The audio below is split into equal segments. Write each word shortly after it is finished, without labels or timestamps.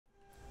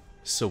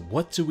So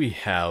what do we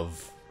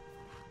have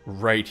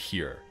right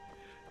here?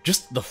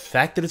 Just the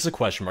fact that it's a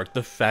question mark,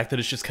 the fact that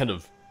it's just kind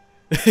of...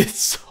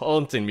 it's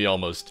haunting me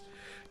almost.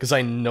 Because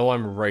I know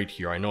I'm right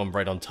here, I know I'm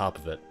right on top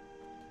of it.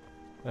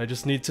 I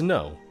just need to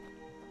know.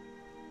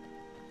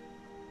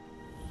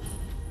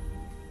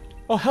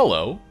 Oh,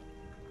 hello.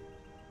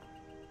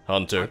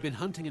 Hunter. I've been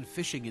hunting and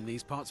fishing in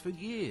these parts for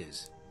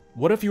years.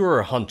 What if you were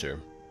a hunter,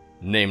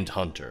 named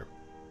Hunter?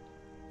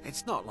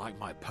 It's not like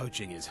my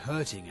poaching is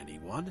hurting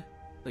anyone.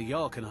 The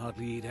Jarl can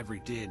hardly eat every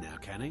deer now,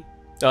 can he?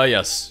 Ah,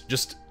 yes.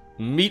 Just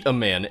meet a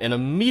man and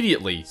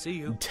immediately See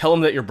you. tell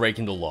him that you're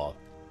breaking the law.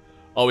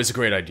 Always a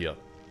great idea.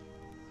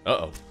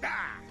 Uh-oh.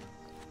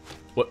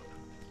 What?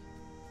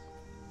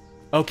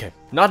 Okay,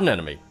 not an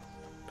enemy.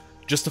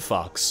 Just a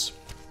fox.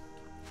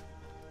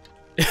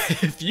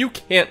 If you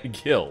can't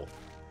kill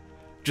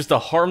just a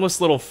harmless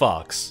little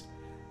fox,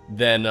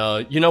 then,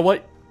 you know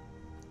what?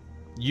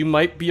 You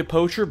might be a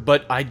poacher,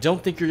 but I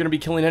don't think you're gonna be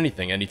killing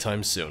anything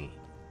anytime soon.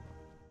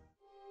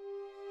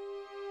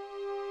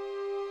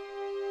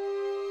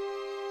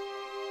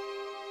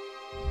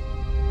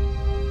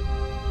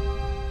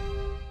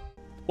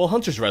 Well,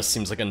 Hunter's Rest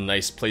seems like a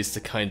nice place to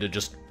kinda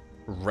just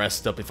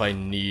rest up if I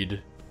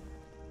need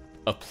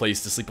a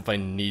place to sleep, if I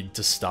need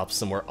to stop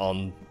somewhere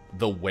on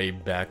the way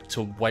back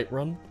to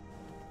Whiterun.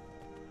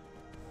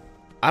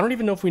 I don't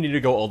even know if we need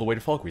to go all the way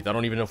to Falkreath. I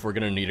don't even know if we're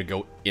gonna need to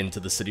go into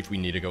the city if we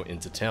need to go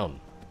into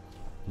town.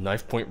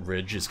 Knife Point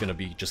Ridge is gonna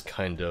be just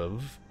kind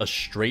of a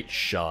straight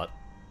shot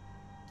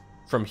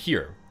from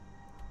here.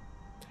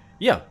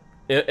 Yeah,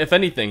 if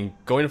anything,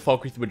 going to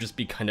Falkreath would just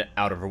be kinda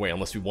out of our way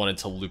unless we wanted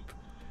to loop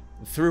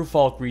through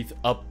Falkreath,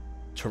 up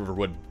to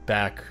Riverwood,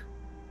 back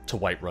to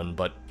Whiterun,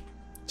 but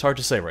it's hard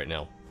to say right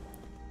now.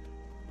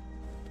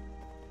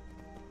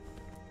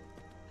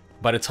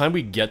 By the time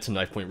we get to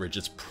Knife Point Ridge,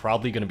 it's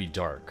probably going to be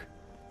dark.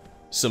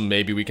 So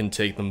maybe we can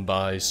take them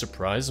by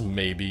surprise,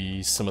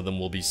 maybe some of them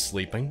will be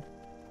sleeping.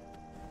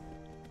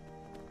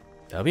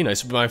 That'd be nice.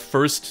 It'd be my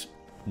first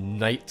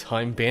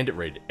nighttime bandit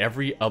raid.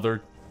 Every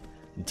other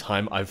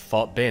time I've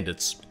fought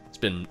bandits, it's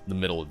been the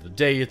middle of the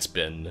day, it's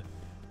been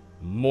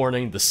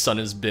morning, the sun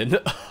has been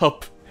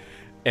up,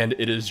 and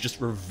it is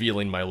just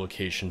revealing my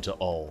location to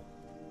all.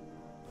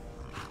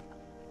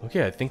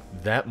 Okay, I think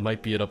that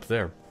might be it up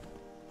there.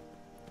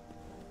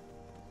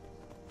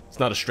 It's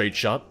not a straight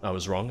shot, I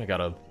was wrong, I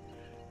gotta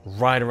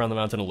ride around the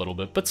mountain a little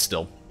bit, but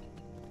still,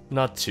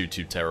 not too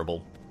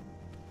terrible.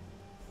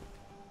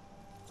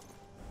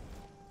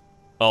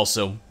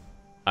 Also,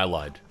 I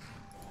lied.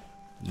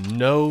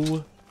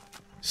 No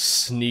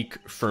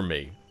sneak for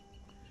me.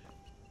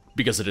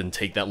 Because it didn't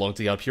take that long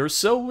to get up here,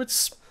 so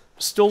it's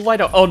still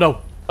light out. Oh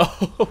no!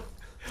 Oh,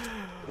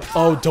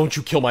 oh, don't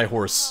you kill my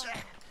horse.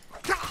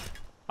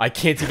 I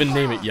can't even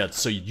name it yet,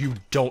 so you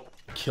don't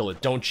kill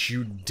it. Don't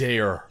you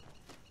dare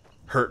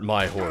hurt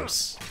my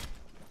horse.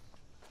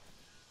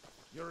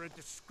 You're a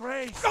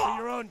disgrace to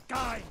your own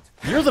kind.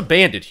 You're the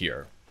bandit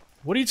here.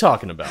 What are you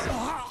talking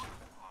about?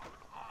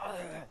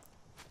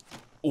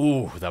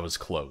 Ooh, that was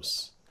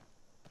close.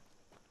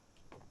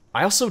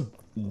 I also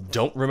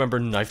don't remember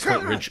Knife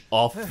Point Ridge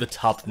off the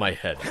top of my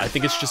head. I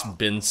think it's just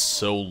been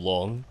so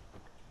long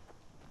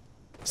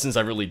since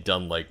I've really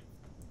done, like,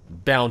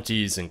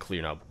 bounties and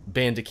clearing out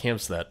bandit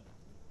camps that...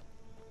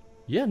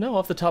 Yeah, no,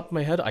 off the top of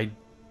my head, I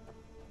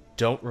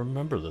don't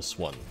remember this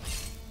one.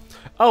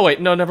 Oh, wait,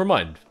 no, never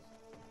mind.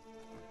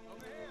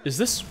 Is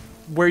this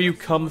where you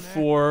come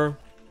for...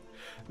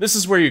 This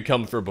is where you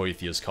come for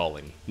Boethiah's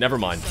Calling. Never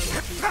mind.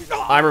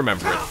 I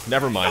remember it.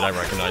 Never mind, I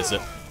recognize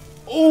it.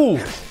 Ooh!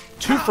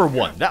 2 for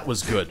 1. That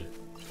was good.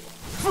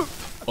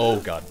 Oh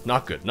god,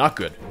 not good, not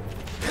good.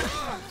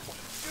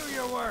 Do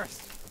your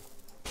worst.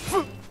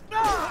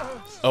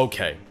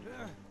 Okay.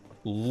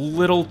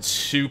 Little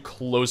too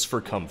close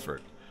for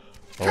comfort.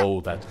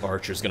 Oh, that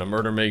archer's gonna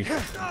murder me.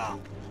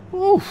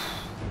 Oof.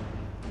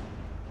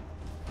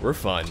 We're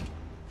fine.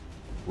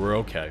 We're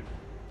okay.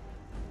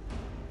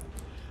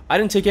 I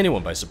didn't take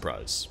anyone by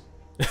surprise.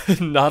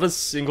 Not a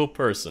single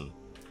person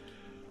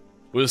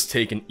was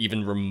taken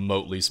even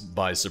remotely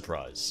by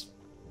surprise.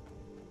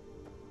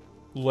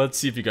 Let's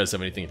see if you guys have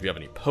anything, if you have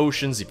any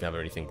potions, if you have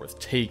anything worth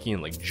taking,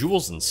 like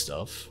jewels and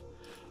stuff.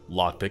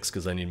 Lockpicks,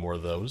 because I need more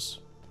of those.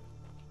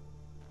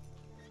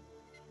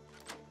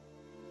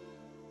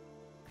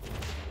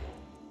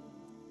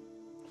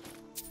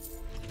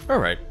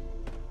 Alright.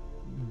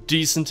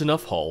 Decent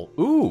enough haul.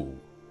 Ooh!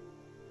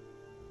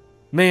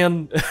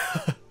 Man,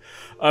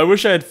 I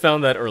wish I had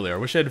found that earlier. I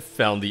wish I had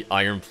found the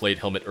iron plate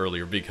helmet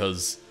earlier,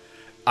 because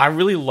I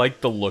really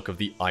like the look of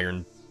the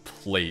iron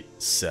plate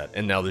set,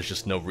 and now there's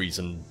just no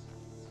reason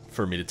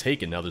for me to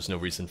take it. Now there's no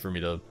reason for me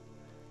to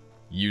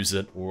use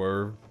it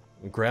or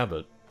grab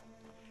it.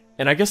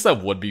 And I guess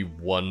that would be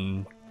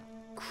one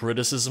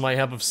criticism I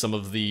have of some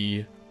of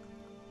the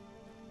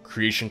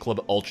Creation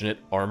Club alternate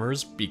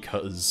armors,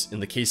 because in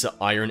the case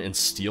of iron and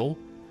steel,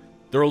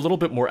 they're a little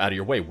bit more out of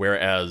your way,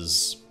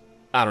 whereas,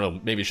 I don't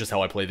know, maybe it's just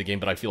how I play the game,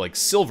 but I feel like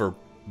silver,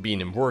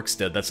 being in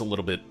Workstead, that's a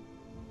little bit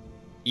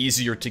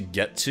easier to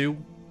get to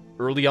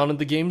early on in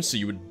the game, so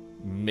you would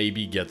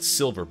maybe get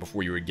silver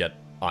before you would get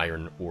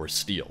iron or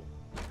steel.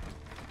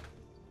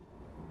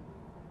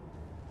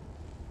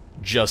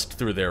 Just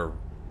through their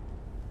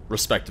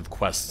respective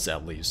quests,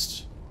 at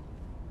least.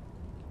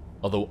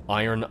 Although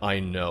iron, I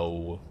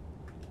know,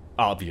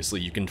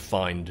 obviously, you can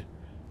find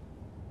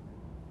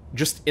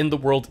just in the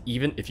world,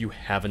 even if you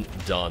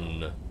haven't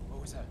done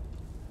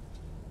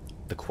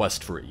the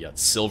quest for it yet.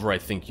 Silver, I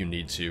think you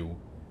need to.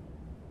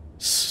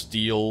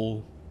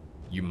 Steel,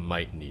 you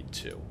might need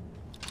to.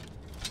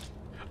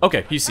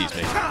 Okay, he sees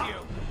me.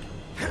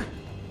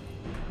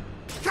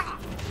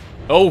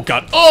 Oh,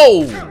 God.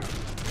 Oh!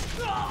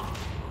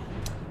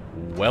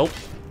 Well.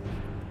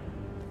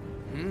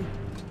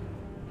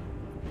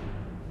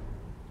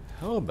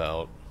 How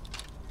about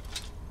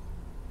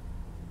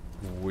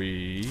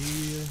we...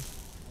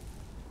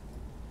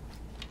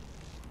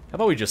 How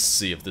about we just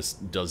see if this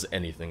does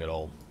anything at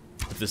all?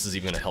 If this is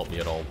even going to help me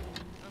at all.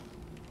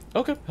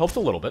 Okay, helped a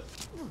little bit.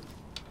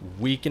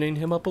 Weakening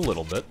him up a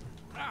little bit.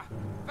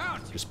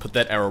 Just put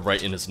that arrow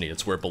right in his knee.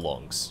 It's where it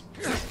belongs.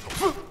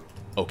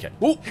 Okay.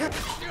 Ooh.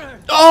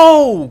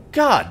 Oh!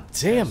 God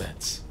damn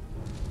it!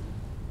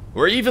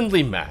 We're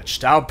evenly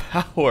matched. Our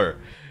power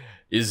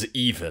is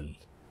even.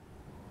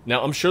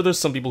 Now, I'm sure there's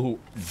some people who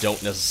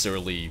don't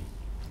necessarily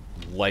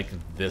like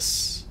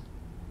this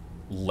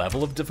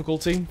level of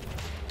difficulty,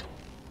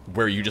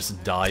 where you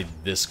just die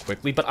this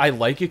quickly, but I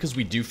like it because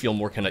we do feel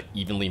more kind of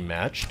evenly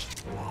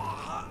matched.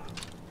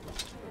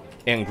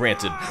 And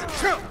granted,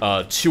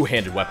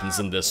 two-handed weapons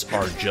in this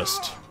are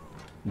just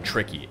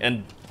tricky,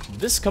 and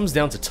this comes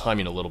down to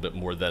timing a little bit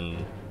more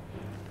than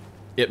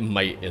it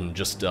might in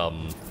just,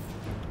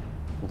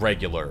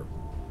 regular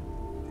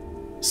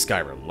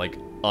Skyrim, like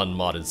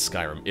unmodded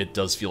Skyrim. It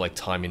does feel like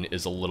timing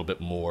is a little bit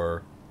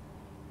more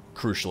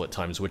crucial at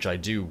times, which I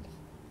do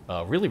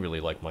really, really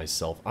like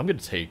myself. I'm going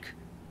to take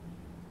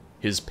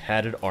his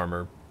padded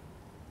armor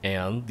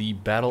and the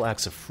Battle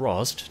Axe of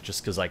Frost,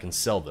 just because I can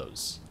sell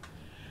those.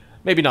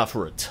 Maybe not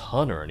for a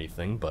ton or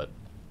anything, but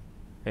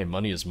hey,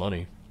 money is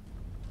money.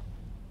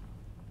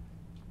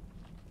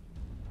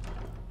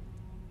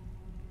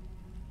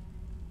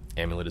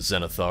 Amulet of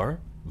Zenithar,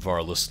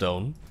 Varla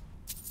Stone.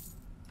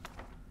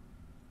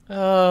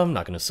 I'm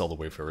not going to sell the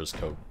Wayfarer's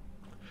Coat.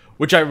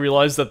 Which I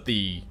realize that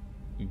the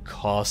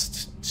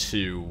cost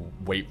to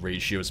weight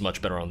ratio is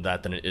much better on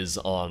that than it is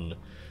on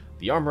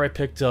the armor I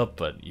picked up,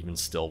 but even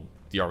still,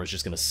 the armor is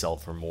just going to sell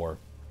for more.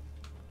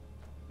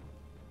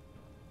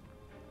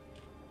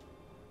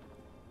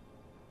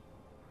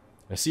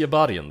 I see a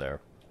body in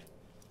there.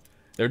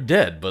 They're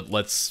dead, but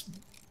let's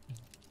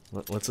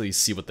at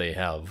least see what they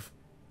have.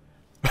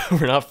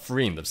 We're not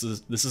freeing them.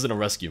 This isn't a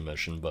rescue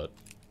mission, but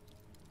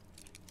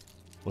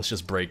let's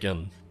just break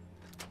in.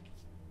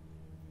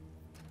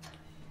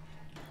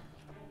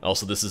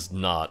 Also, this is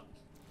not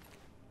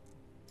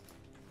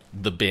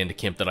the band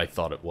camp that I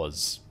thought it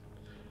was.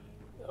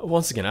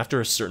 Once again,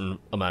 after a certain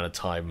amount of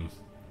time,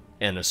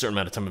 and a certain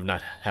amount of time of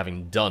not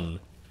having done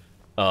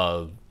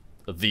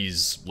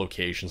these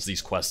locations,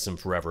 these quests in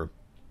forever,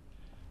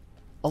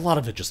 a lot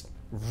of it just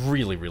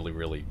really, really,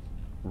 really,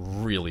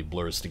 really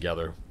blurs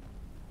together.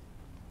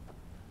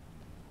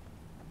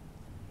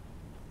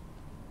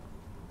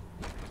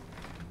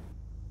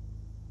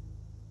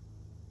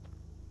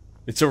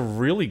 It's a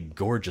really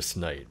gorgeous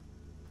night.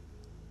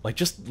 Like,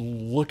 just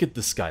look at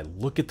the sky,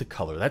 look at the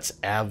color. That's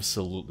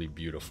absolutely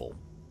beautiful.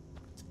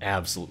 It's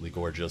absolutely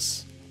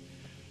gorgeous.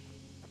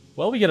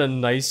 Well, we get a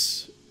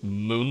nice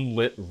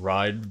moonlit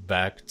ride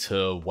back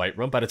to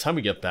Whiterun. By the time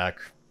we get back,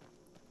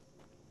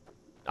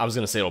 I was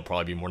going to say it'll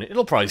probably be morning.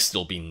 It'll probably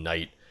still be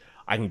night.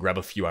 I can grab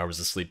a few hours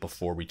of sleep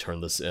before we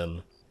turn this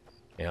in.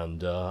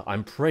 And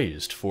I'm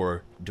praised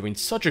for doing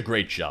such a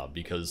great job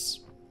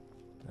because,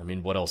 I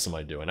mean, what else am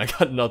I doing? I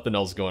got nothing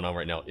else going on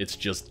right now. It's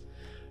just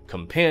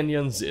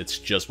companions, it's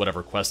just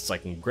whatever quests I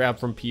can grab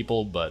from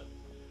people, but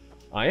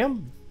I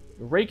am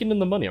raking in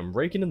the money. I'm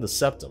raking in the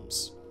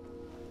septums.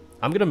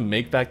 I'm gonna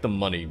make back the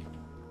money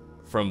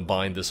from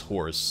buying this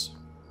horse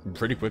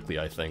pretty quickly,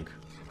 I think.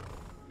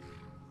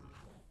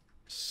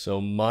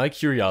 So my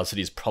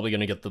curiosity is probably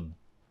gonna get the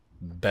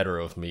better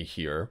of me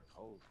here.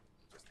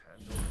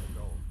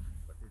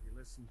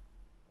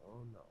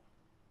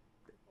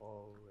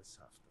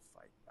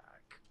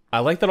 I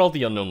like that all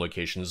the unknown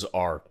locations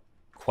are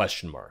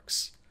question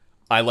marks.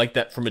 I like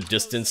that from a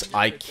distance,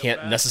 I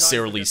can't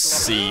necessarily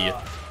see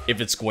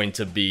if it's going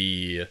to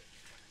be,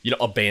 you know,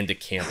 a bandit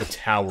camp, a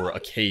tower, a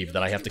cave,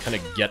 that I have to kind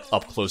of get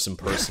up close and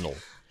personal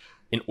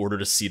in order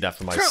to see that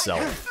for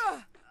myself.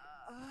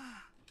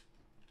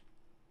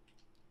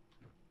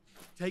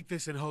 Take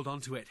this and hold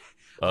on to it.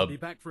 I'll be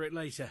back for it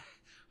later.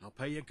 I'll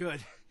pay you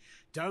good.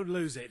 Don't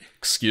lose it.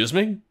 Excuse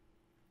me?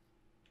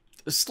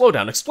 Slow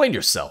down, explain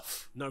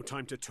yourself. No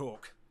time to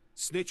talk.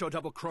 Snitch or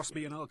double-cross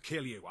me and I'll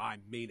kill you. I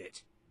mean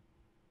it.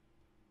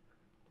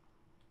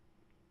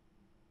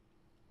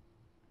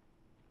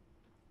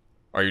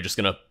 Are you just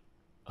gonna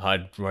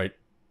hide right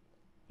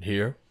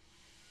here?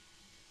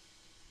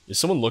 Is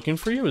someone looking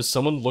for you? Is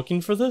someone looking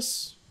for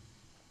this?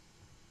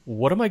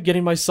 What am I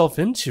getting myself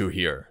into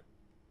here?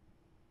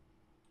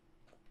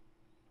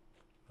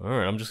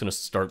 Alright, I'm just gonna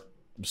start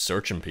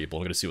searching people.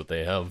 I'm gonna see what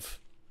they have.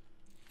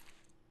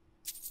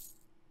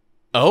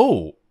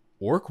 Oh!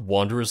 Orc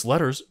Wanderer's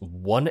Letters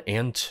 1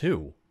 and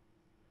 2.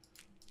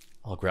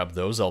 I'll grab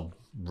those. I'll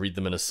read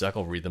them in a sec.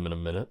 I'll read them in a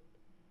minute.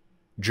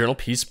 Journal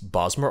piece,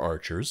 Bosmer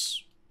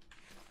Archers.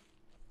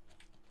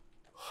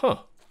 Huh.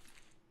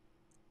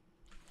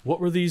 What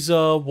were these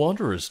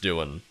Wanderers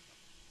doing?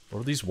 What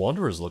were these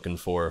Wanderers looking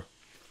for?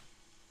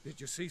 Did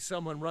you see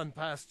someone run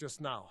past just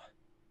now?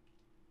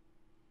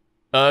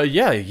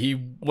 Yeah, he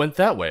went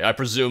that way. I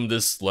presume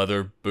this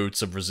leather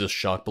boots of resist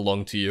shock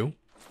belong to you?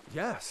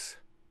 Yes.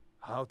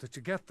 How did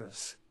you get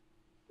this?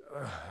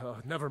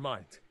 Never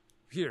mind.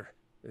 Here,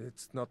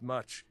 it's not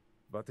much,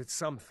 but it's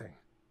something.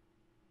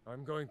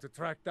 I'm going to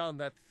track down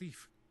that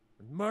thief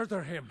and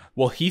murder him.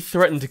 Well, he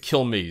threatened to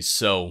kill me,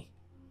 so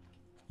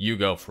you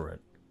go for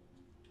it.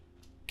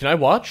 Can I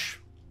watch?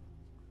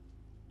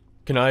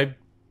 Can I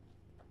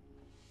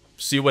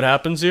see what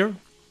happens here?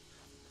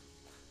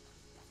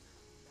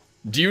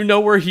 Do you know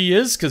where he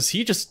is? Because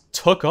he just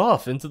took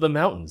off into the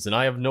mountains, and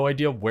I have no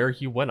idea where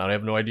he went. I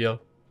have no idea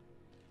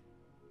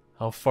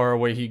how far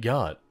away he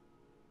got.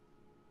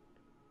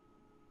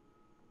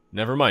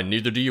 Never mind,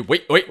 neither do you.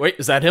 Wait,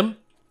 is that him?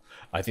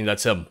 I think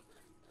that's him.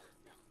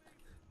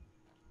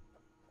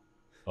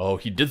 Oh,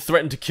 he did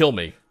threaten to kill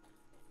me.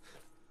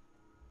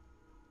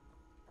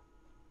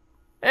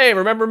 Hey,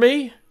 remember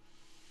me?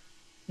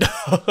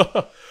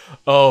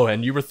 Oh,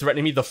 and you were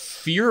threatening me. The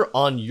fear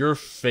on your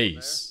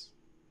face.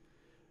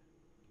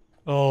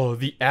 Oh,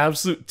 the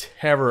absolute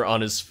terror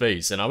on his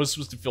face. And I was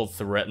supposed to feel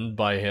threatened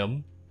by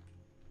him.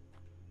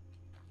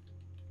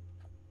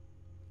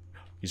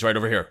 He's right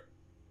over here.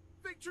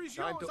 Victory's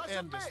yours, time to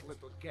end this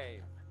little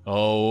game.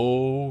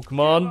 Oh, come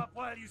on. Give up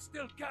while you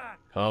still can.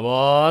 Come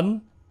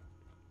on.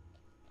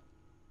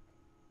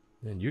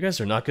 Man, you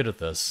guys are not good at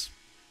this.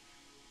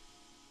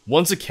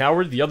 One's a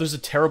coward, the other's a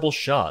terrible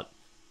shot.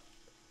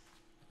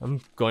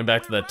 I'm going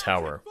back to that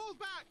tower.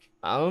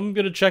 I'm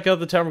gonna check out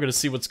the tower, I'm gonna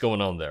see what's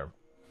going on there.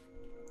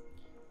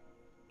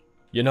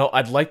 You know,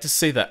 I'd like to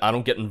say that I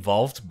don't get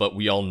involved, but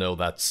we all know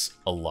that's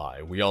a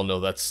lie. We all know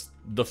that's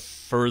the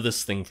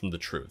furthest thing from the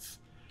truth.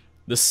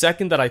 The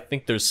second that I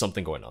think there's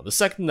something going on, the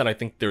second that I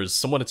think there's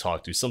someone to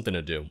talk to, something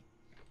to do,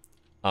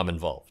 I'm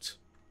involved.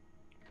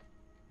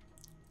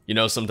 You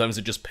know, sometimes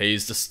it just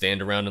pays to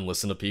stand around and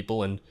listen to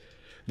people and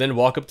then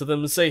walk up to them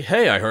and say,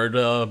 hey, I heard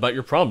about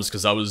your problems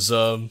because I was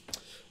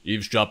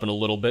eavesdropping a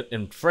little bit,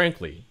 and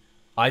frankly,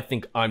 I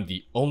think I'm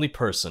the only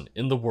person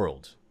in the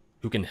world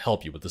who can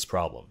help you with this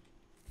problem.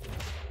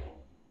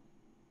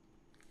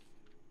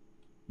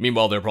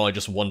 Meanwhile, they're probably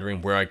just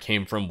wondering where I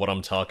came from, what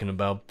I'm talking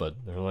about, but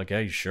they're like,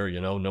 hey, sure, you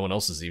know, no one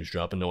else is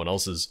eavesdropping, no one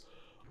else is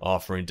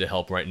offering to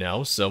help right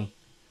now, so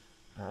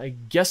I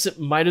guess it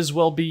might as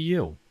well be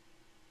you.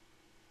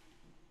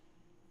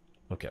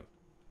 Okay,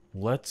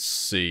 let's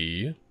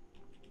see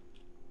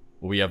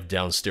what we have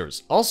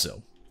downstairs.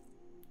 Also,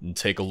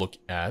 take a look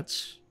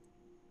at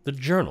the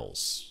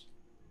journals.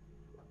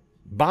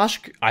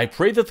 Bashk, I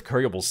pray that the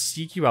courier will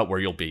seek you out where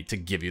you'll be to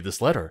give you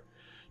this letter.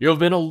 You have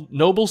been a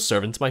noble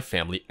servant to my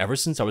family ever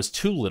since I was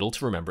too little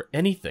to remember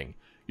anything.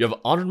 You have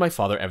honored my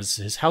father as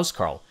his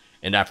housecarl,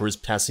 and after his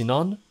passing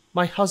on,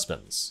 my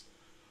husband's.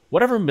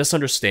 Whatever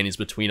misunderstandings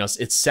between us,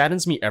 it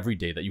saddens me every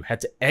day that you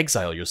had to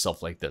exile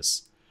yourself like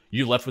this.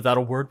 You left without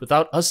a word,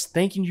 without us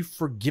thanking you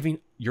for giving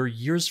your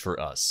years for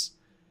us.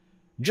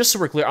 Just so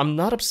we're clear, I'm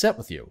not upset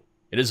with you.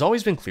 It has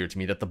always been clear to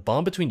me that the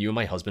bond between you and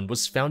my husband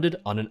was founded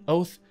on an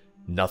oath,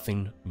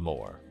 nothing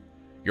more.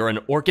 You're an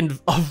orc and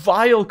a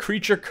vile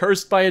creature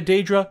cursed by a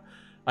Daedra.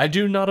 I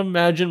do not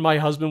imagine my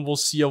husband will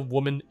see a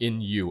woman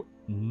in you.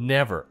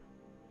 Never.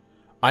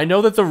 I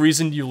know that the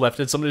reason you left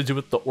had something to do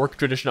with the orc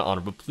tradition of honor,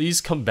 but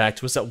please come back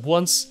to us at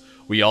once.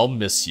 We all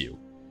miss you.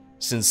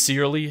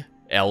 Sincerely,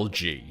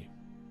 LG.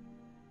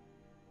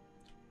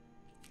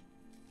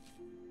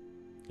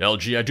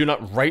 LG, I do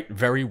not write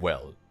very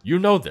well. You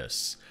know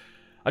this.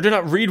 I do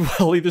not read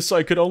well either, so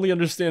I could only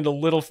understand a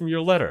little from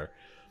your letter.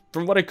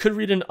 From what I could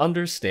read and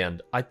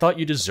understand, I thought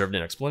you deserved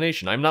an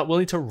explanation. I am not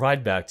willing to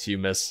ride back to you,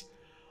 miss.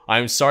 I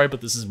am sorry, but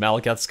this is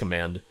Malakath's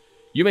command.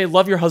 You may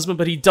love your husband,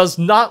 but he does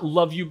not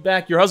love you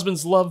back. Your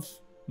husbands love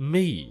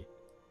me.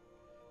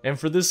 And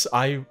for this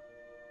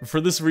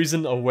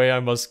reason, away I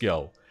must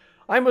go.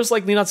 I am most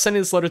likely not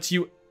sending this letter to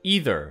you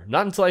either,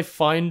 not until I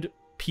find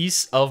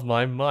peace of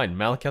my mind.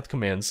 Malakath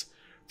commands,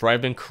 for I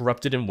have been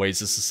corrupted in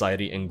ways of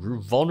society and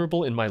grew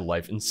vulnerable in my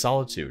life in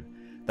solitude,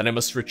 that I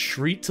must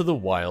retreat to the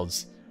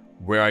wilds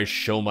where I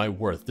show my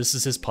worth. This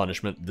is his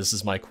punishment, this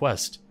is my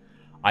quest.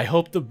 I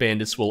hope the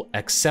bandits will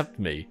accept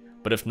me,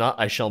 but if not,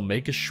 I shall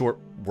make a short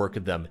work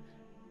of them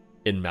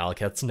in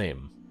Malakath's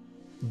name.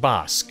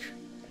 Bask.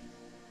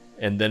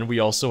 And then we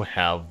also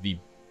have the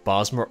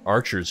Bosmer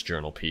Archer's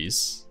journal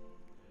piece.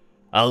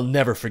 I'll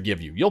never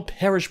forgive you. You'll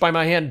perish by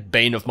my hand,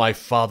 bane of my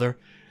father.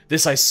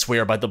 This I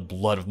swear by the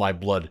blood of my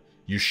blood.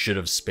 You should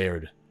have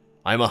spared.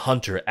 I am a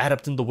hunter,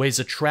 adept in the ways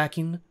of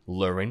tracking,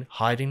 luring,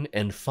 hiding,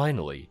 and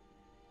finally,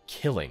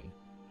 killing.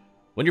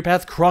 When your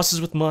path crosses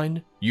with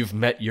mine, you've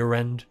met your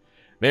end.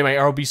 May my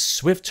arrow be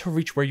swift to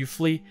reach where you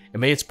flee,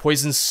 and may its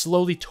poison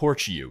slowly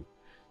torture you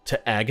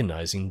to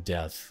agonizing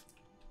death.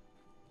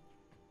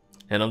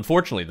 And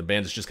unfortunately, the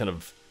bandits just kind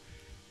of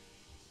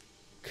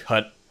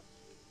cut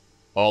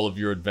all of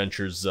your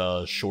adventures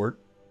short.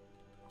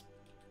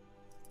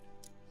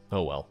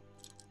 Oh well.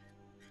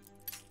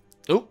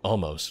 Oh,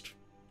 almost.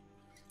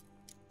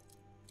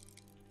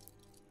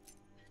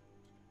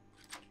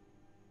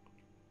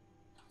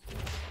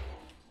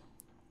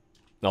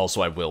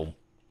 Also, I will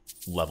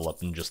level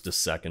up in just a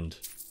second.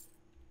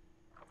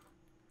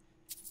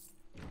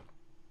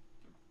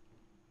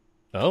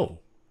 Oh.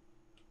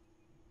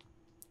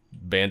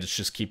 Bandits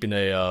just keeping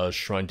a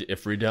shrine to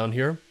Ifri down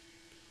here.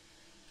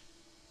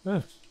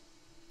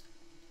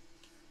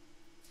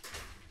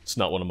 It's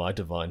not one of my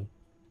divine.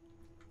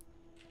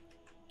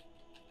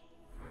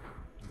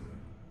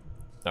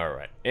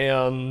 Alright,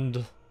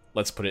 and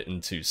let's put it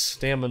into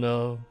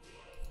stamina.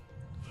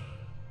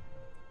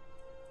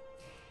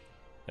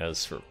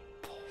 As for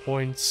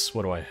points,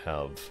 what do I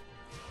have?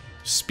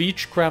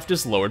 Speechcraft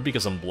is lowered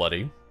because I'm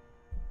bloody.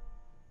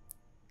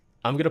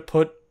 I'm gonna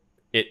put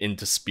it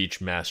into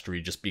speech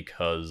mastery just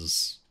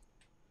because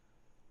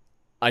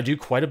I do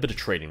quite a bit of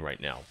trading right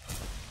now.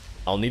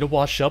 I'll need to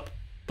wash up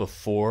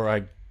before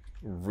I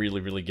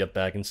really get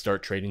back and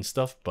start trading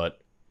stuff, but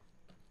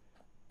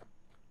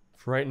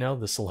for right now,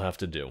 this'll have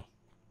to do.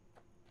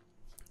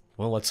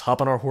 Well, let's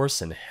hop on our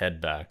horse and head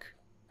back.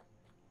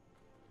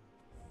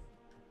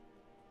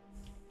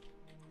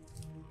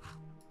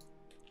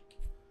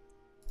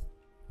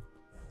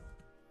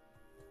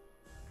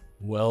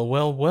 Well,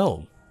 well,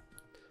 well.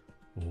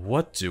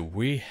 What do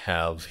we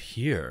have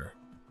here?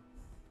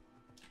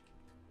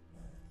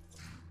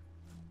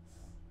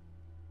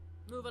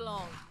 Move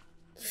along.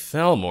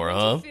 Thalmor,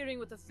 huh? Interfering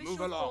with official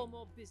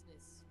Thalmor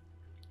business.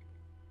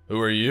 Who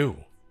are you?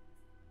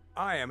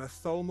 I am a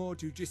Thalmor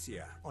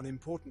Justiciar on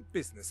important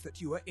business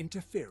that you are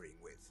interfering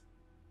with.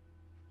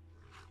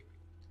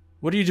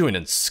 What are you doing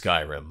in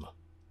Skyrim?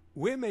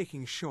 We're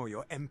making sure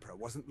your Emperor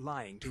wasn't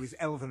lying to his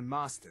elven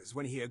masters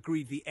when he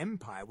agreed the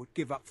Empire would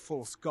give up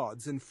false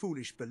gods and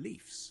foolish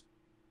beliefs.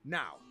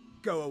 Now,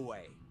 go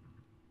away.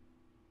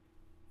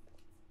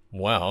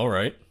 Wow,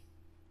 alright.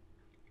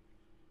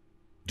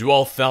 Do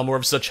all Thalmor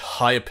have such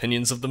high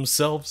opinions of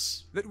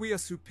themselves? That we are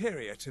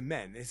superior to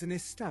men is an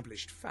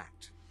established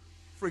fact.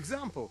 For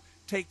example,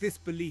 take this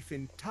belief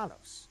in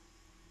Talos,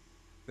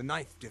 the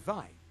ninth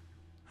divine.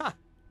 Ha!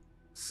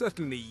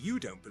 Certainly you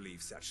don't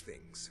believe such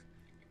things.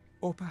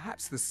 Or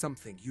perhaps there's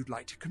something you'd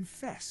like to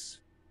confess.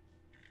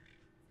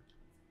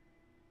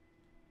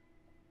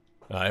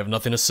 I have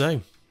nothing to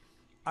say.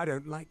 I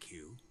don't like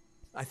you.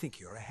 I think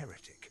you're a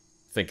heretic.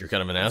 Think you're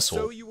kind of an asshole.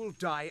 So you will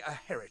die a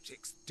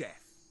heretic's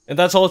death. And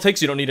that's all it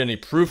takes. You don't need any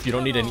proof. You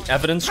don't need any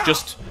evidence.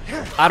 Just,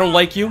 I don't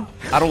like you.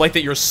 I don't like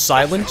that you're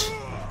silent.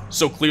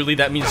 So clearly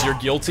that means you're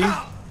guilty.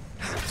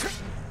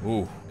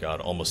 Ooh,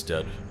 God, almost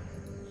dead.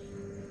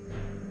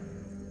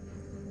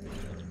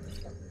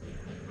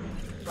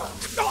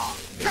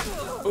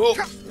 Oh,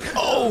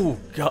 oh,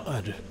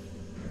 God.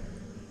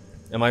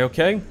 Am I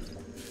okay?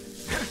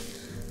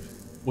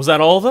 Was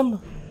that all of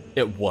them?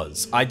 It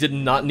was. I did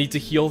not need to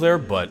heal there,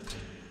 but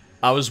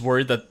I was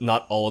worried that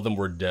not all of them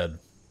were dead.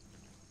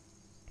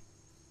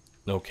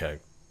 Okay.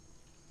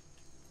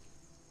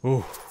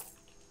 Ooh.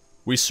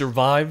 We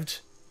survived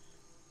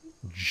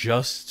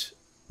just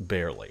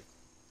barely.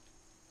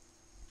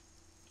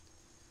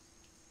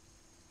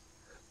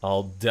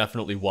 I'll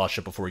definitely wash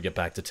up before we get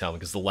back to town,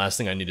 because the last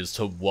thing I need is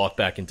to walk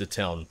back into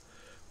town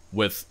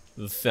with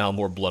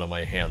Thalmor blood on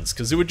my hands,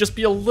 because it would just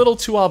be a little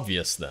too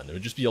obvious then. It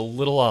would just be a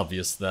little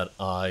obvious that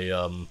I,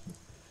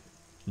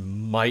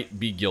 might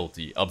be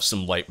guilty of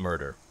some light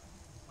murder.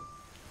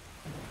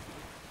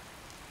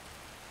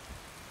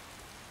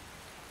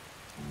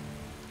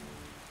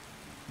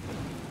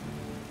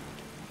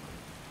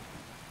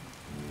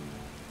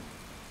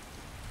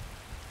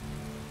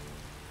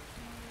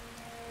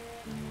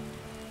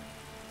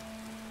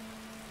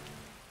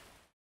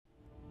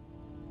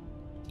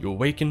 You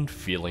awakened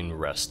feeling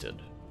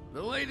rested.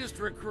 The latest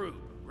recruit,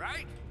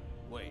 right?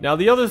 Wait. Now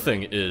the other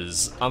thing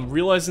is, I'm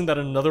realizing that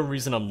another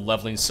reason I'm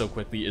leveling so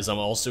quickly is I'm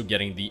also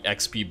getting the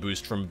XP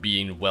boost from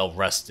being well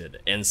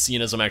rested, and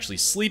seeing as I'm actually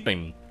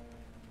sleeping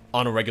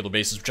on a regular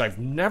basis, which I've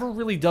never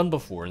really done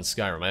before in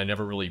Skyrim. I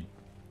never really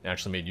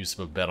actually made use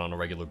of a bed on a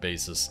regular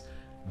basis.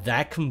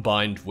 That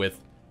combined with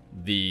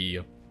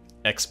the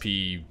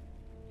XP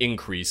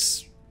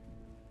increase,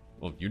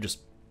 well, you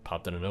just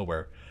popped out of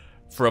nowhere,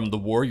 from the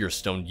Warrior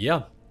Stone,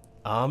 yeah,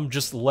 I'm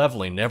just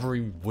leveling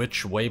every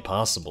which way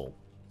possible.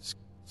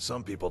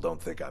 Some people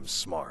don't think I'm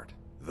smart.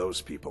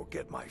 Those people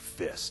get my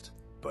fist.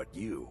 But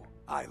you,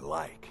 I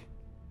like.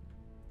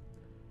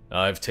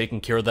 I've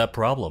taken care of that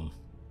problem.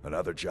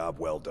 Another job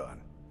well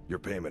done. Your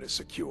payment is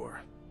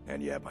secure,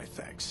 and you have my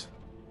thanks.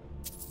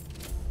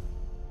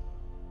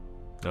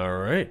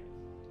 Alright.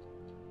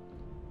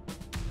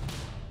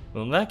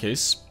 Well, in that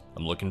case,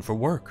 I'm looking for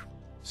work.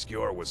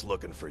 Skjor was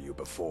looking for you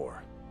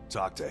before.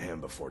 Talk to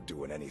him before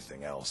doing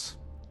anything else.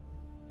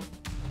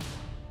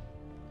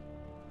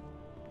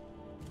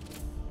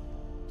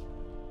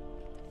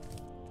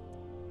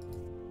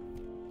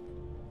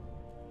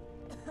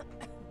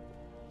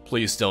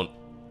 Please don't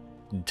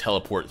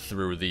teleport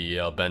through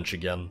the bench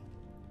again.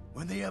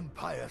 When the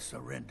Empire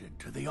surrendered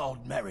to the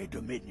Aldmeri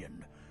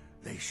Dominion,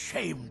 they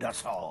shamed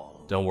us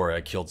all. Don't worry,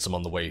 I killed some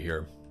on the way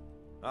here.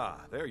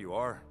 Ah, there you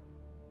are.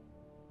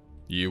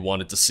 You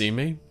wanted to see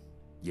me?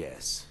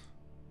 Yes.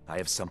 I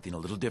have something a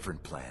little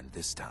different planned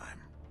this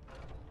time.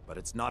 But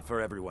it's not for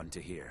everyone to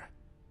hear.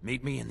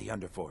 Meet me in the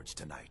Underforge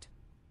tonight.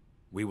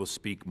 We will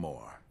speak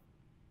more.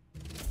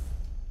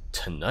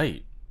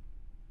 Tonight?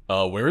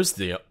 Where is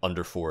the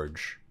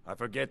Underforge? I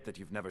forget that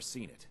you've never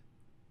seen it.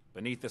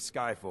 Beneath the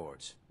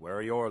Skyforge,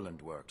 where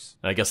Yorland works.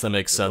 I guess that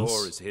makes sense. The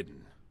door is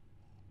hidden,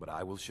 but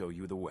I will show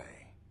you the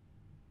way.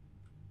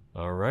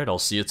 Alright, I'll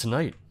see you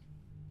tonight.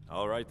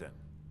 Alright then.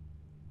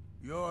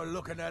 You're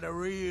looking at a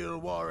real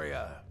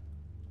warrior.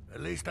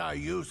 At least I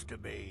used to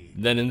be.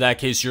 Then in that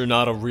case, you're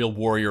not a real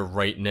warrior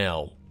right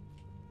now.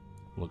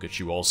 Look at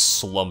you all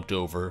slumped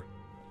over.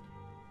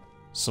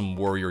 Some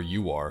warrior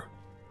you are.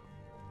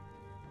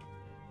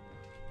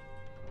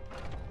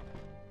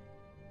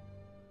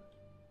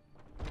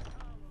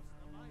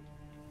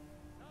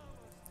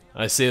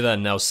 I say that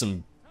now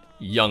some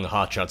young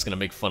hotshot's gonna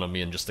make fun of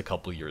me in just a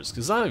couple years,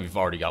 because I've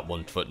already got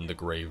one foot in the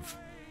grave.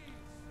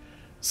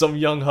 Some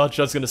young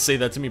hotshot's gonna say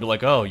that to me, be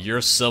like, oh,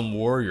 you're some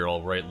warrior,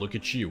 alright, look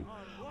at you.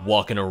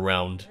 Walking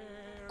around,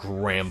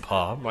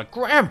 Grandpa. I'm like,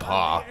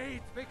 Grandpa?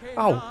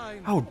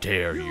 How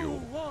dare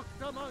you?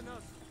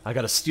 I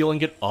gotta steal and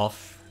get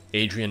off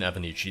Adrian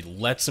Evanici.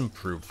 Let's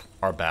improve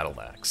our battle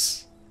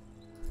axe.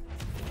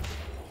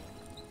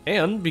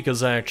 And,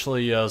 because I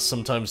actually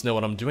sometimes know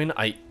what I'm doing,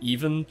 I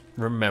even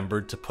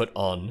remembered to put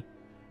on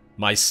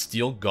my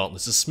Steel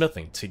Gauntlets of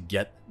Smithing to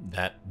get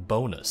that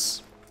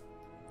bonus.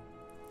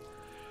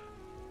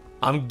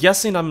 I'm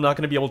guessing I'm not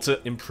going to be able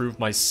to improve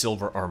my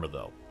silver armor,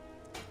 though.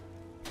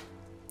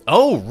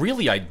 Oh,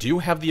 really? I do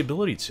have the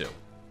ability to.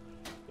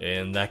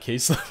 In that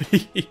case, let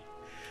me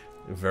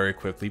very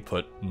quickly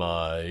put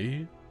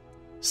my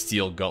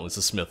Steel Gauntlets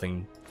of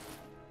Smithing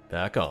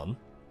back on.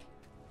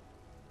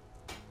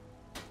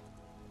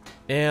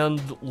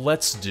 And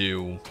let's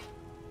do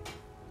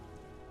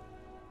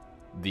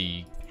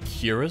the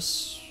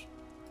cuirass,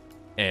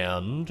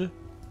 and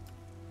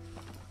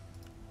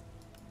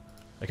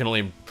I can only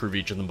improve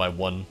each of them by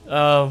one.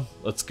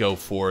 Let's go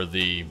for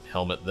the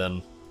helmet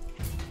then.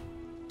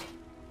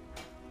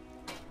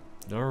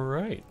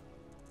 Alright.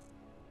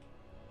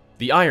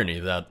 The irony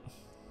that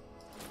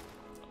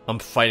I'm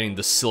fighting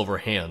the Silver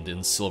Hand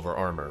in silver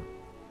armor.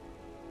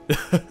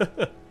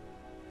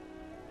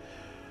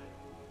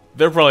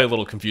 They're probably a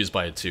little confused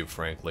by it too,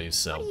 frankly,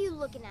 so... What are you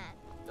looking at?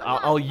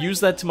 I'll use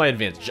that to my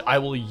advantage. I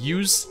will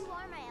use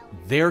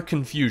their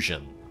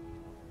confusion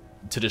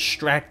to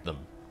distract them,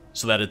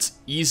 so that it's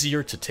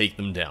easier to take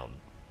them down.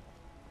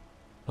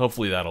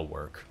 Hopefully that'll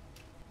work.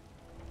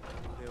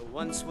 There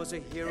once was a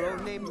hero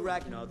named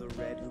Ragnar the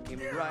Red who came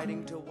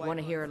riding to Want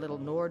to hear a little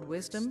Nord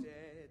wisdom?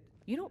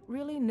 You don't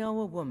really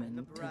know a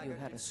woman till you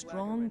had a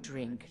strong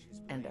drink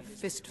and a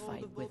fist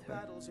fight with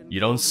her.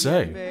 You don't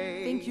say.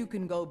 Think you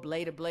can go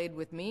blade to blade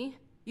with me?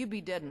 You'd be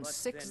dead in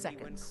 6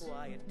 seconds.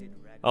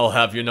 I'll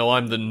have you know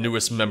I'm the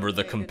newest member of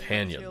the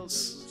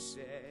Companions.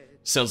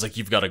 Sounds like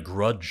you've got a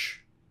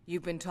grudge.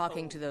 You've been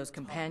talking to those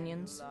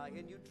companions?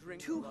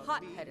 Too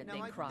hot-headed, they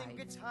cried.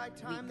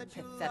 Weak,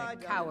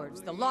 pathetic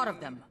cowards, the lot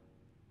of them.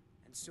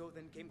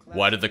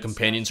 Why did the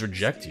Companions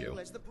reject you?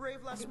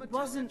 It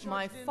wasn't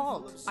my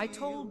fault. I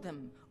told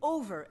them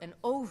over and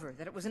over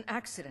that it was an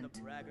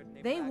accident.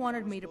 They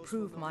wanted me to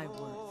prove my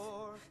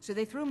worth. So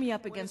they threw me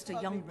up against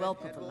a young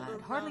whelp of a lad,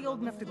 hardly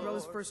old enough to grow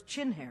his first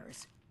chin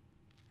hairs.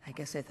 I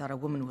guess they thought a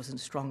woman wasn't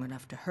strong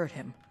enough to hurt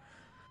him.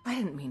 I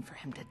didn't mean for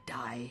him to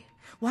die.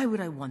 Why would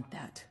I want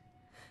that?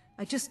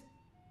 I just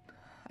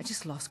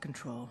lost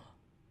control.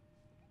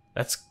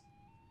 That's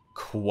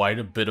quite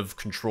a bit of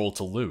control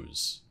to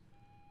lose.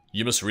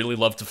 You must really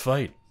love to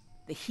fight.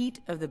 The heat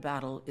of the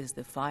battle is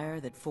the fire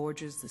that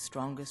forges the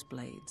strongest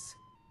blades.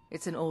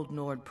 It's an old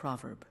Nord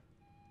proverb.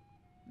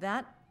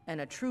 That,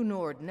 and a true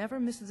Nord never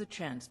misses a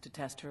chance to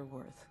test her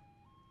worth.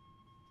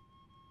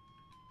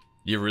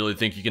 You really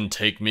think you can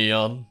take me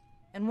on?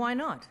 And why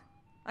not?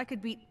 I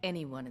could beat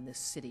anyone in this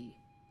city,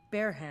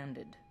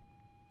 barehanded.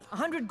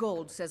 100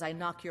 gold says I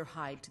knock your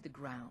hide to the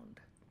ground.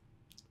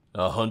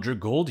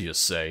 100 gold, you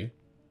say?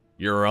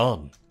 You're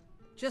on.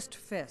 Just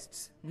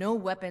fists. No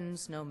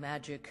weapons, no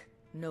magic,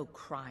 no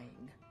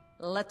crying.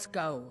 Let's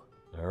go.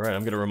 Alright,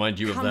 I'm gonna remind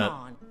you of that. Come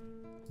on.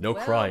 No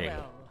crying.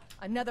 Well.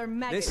 Another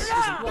maggot.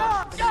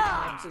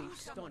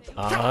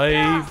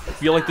 I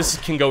feel like this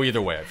can go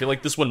either way. I feel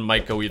like this one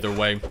might go either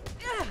way.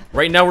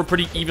 Right now we're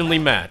pretty evenly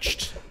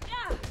matched.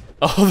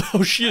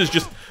 Although she is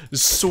just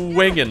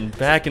swinging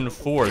back and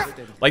forth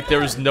like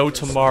there's no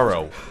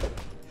tomorrow.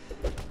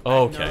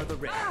 Okay.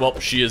 Well,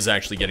 she is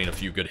actually getting a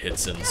few good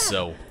hits in,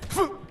 so...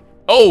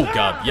 Oh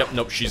god, yep,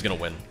 nope, she's gonna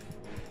win.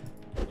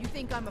 You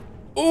think I'm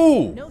a...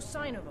 Ooh! No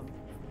sign of him.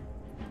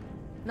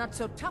 Not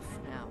so tough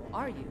now,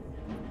 are you?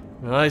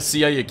 I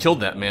see how you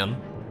killed that man.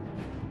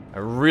 I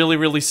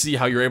really see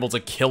how you're able to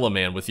kill a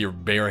man with your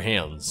bare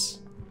hands.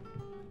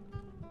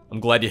 I'm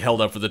glad you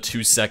held out for the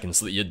 2 seconds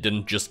so that you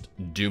didn't just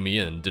do me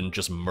in, didn't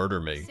just murder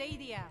me.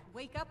 Sadia,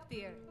 wake up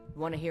there.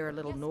 Want to hear a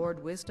little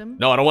Nord wisdom?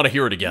 No, I don't want to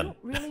hear it You again. don't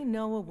really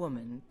know a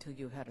woman till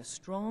you had a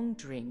strong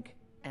drink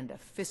and a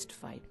fist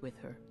fight with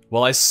her.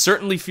 Well, I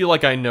certainly feel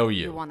like I know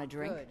You you. want a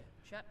drink? Good.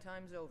 Chat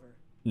time's over.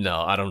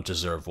 No, I don't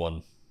deserve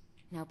one.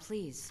 Now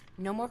please,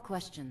 no more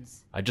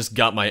questions. I just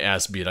got my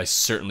ass beat. I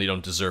certainly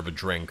don't deserve a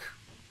drink.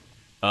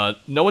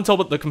 No one tell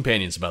the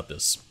companions about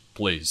this,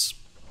 please.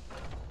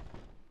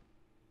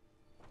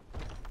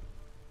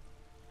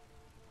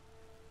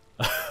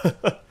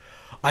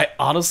 I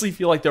honestly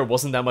feel like there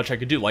wasn't that much I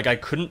could do. Like, I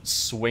couldn't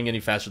swing any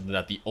faster than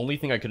that. The only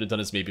thing I could have done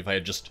is maybe if I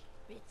had just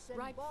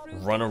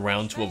run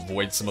around to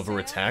avoid some of her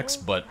attacks,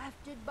 but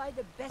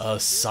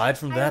aside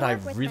from that, I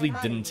really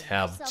didn't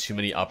have too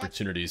many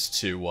opportunities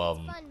to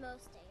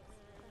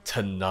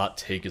not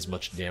take as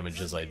much damage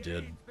as I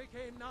did.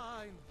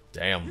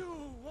 Damn.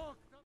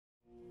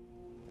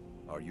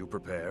 Are you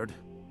prepared?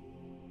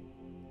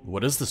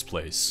 What is this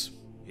place?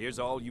 Here's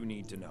all you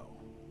need to know.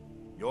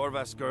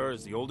 Jorvaskr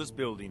is the oldest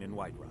building in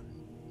Whiterun.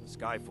 The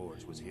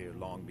Skyforge was here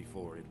long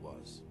before it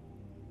was.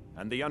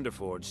 And the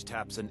Underforge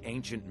taps an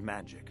ancient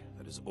magic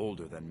that is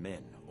older than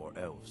men or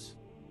elves.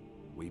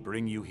 We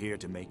bring you here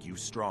to make you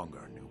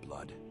stronger, new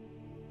blood.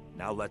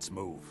 Now let's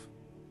move.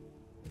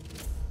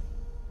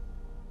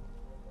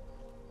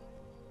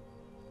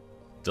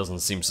 Doesn't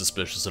seem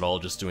suspicious at all,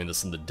 just doing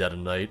this in the dead of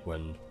night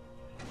when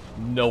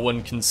no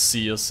one can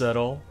see us at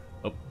all.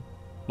 Oh,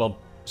 well,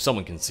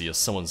 someone can see us.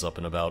 Someone's up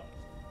and about.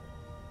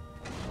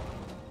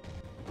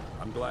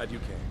 I'm glad you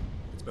came.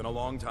 It's been a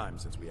long time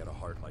since we had a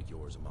heart like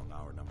yours among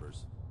our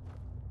numbers.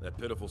 That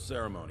pitiful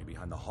ceremony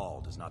behind the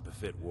hall does not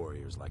befit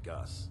warriors like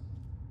us.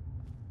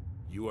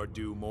 You are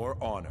due more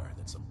honor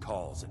than some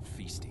calls and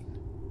feasting.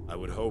 I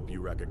would hope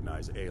you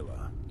recognize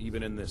Ayla,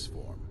 even in this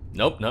form.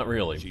 Nope, not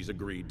really. She's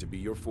agreed to be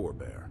your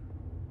forebear.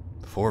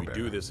 Forebear?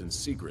 We do this in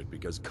secret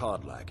because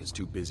Kodlak is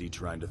too busy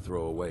trying to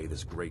throw away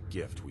this great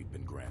gift we've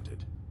been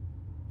granted.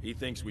 He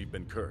thinks we've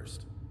been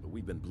cursed, but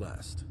we've been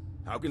blessed.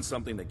 How can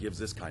something that gives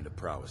this kind of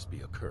prowess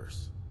be a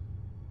curse?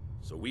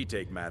 So we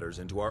take matters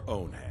into our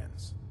own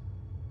hands.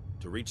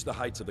 To reach the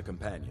heights of the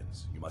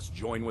Companions, you must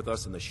join with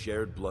us in the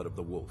shared blood of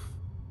the wolf.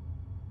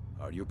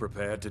 Are you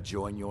prepared to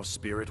join your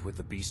spirit with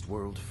the beast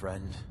world,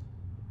 friend?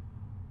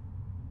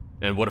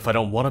 And what if I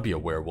don't want to be a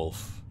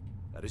werewolf?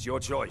 That is your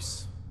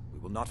choice. We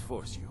will not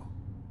force you.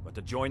 But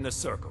to join the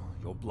circle,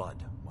 your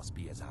blood must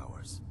be as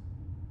ours.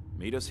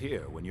 Meet us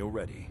here when you're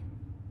ready.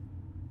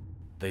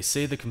 They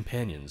say the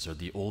Companions are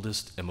the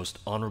oldest and most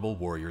honorable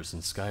warriors in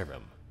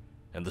Skyrim,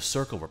 and the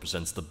Circle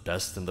represents the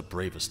best and the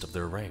bravest of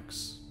their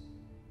ranks.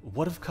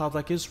 What if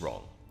Kodlak is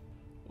wrong?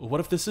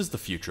 What if this is the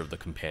future of the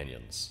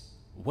Companions?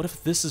 What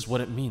if this is what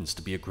it means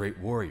to be a great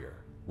warrior?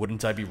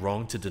 Wouldn't I be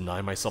wrong to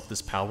deny myself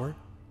this power,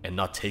 and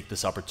not take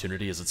this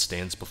opportunity as it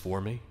stands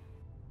before me?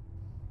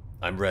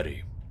 I'm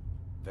ready.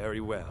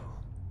 Very well.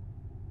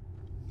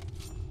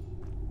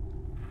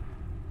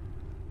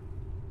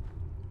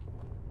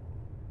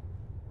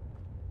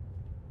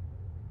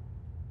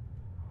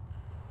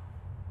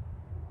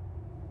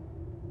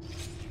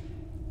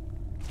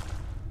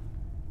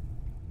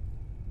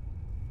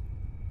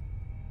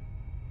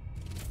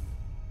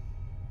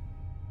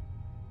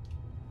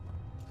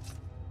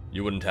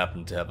 You wouldn't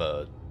happen to have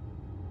a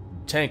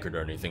tankard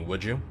or anything,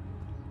 would you?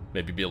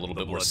 Maybe be a little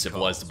bit more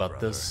civilized about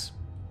this?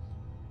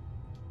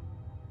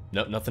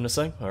 No, nothing to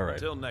say? Alright.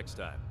 Until next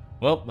time.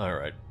 Well,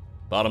 alright.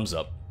 Bottoms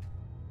up.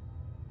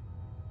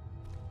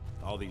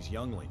 All these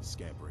younglings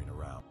scampering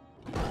around.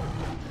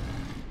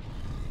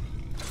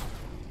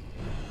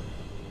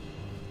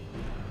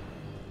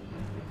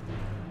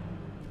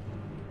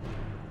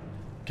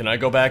 Can I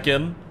go back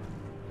in?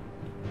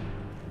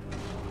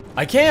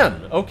 I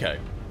can! Okay.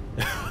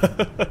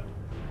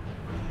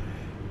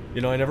 You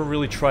know, I never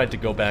really tried to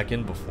go back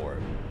in before.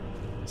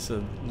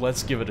 So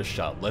let's give it a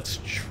shot. Let's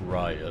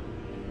try it.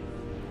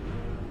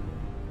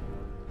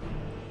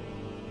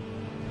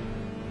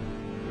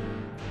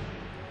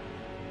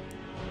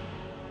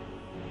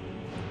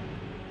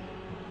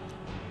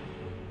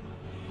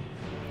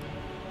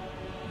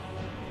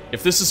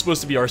 If this is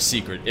supposed to be our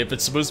secret, if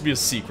it's supposed to be a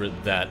secret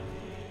that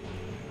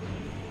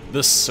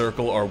the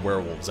Circle are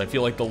werewolves, I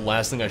feel like the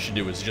last thing I should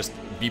do is just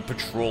be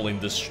patrolling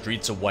the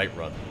streets of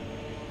Whiterun.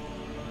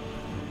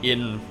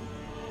 In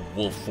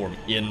wolf form,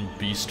 in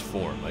beast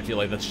form. I feel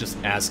like that's just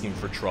asking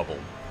for trouble.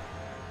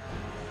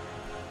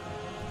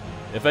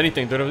 If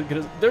anything,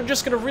 they're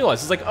just gonna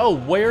realize, it's like, oh,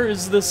 where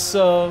is this,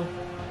 where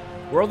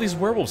are all these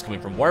werewolves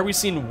coming from? Why are we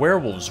seeing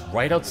werewolves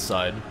right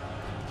outside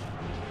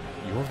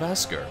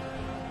Jorvaskr?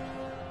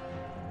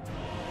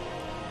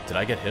 Did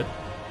I get hit?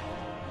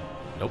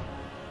 Nope.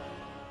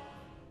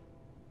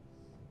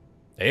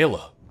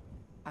 Ayla.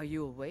 Are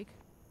you awake?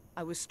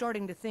 I was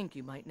starting to think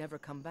you might never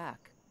come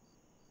back.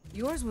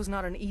 Yours was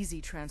not an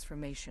easy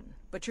transformation,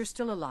 but you're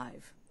still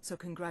alive, so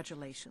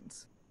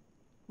congratulations.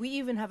 We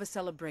even have a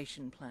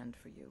celebration planned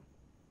for you.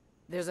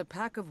 There's a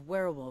pack of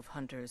werewolf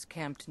hunters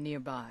camped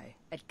nearby,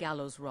 at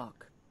Gallows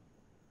Rock.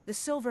 The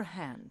Silver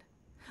Hand.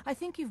 I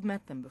think you've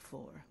met them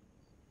before.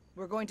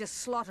 We're going to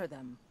slaughter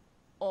them.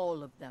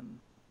 All of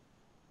them.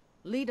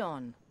 Lead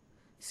on.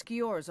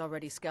 Skior's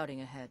already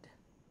scouting ahead.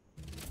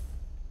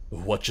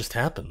 What just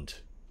happened?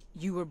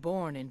 You were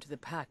born into the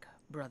pack,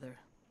 brother.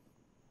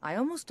 I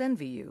almost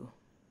envy you.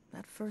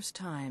 That first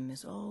time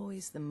is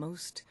always the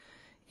most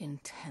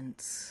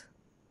intense.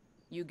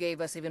 You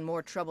gave us even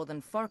more trouble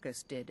than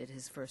Farkas did at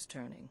his first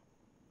turning.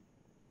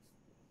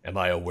 Am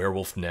I a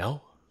werewolf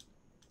now?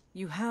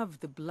 You have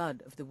the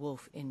blood of the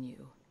wolf in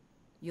you.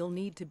 You'll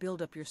need to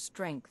build up your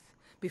strength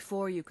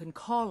before you can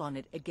call on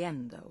it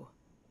again, though.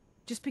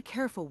 Just be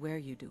careful where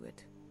you do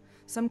it.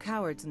 Some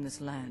cowards in this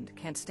land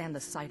can't stand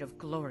the sight of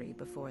glory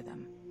before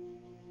them.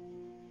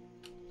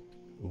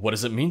 What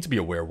does it mean to be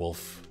a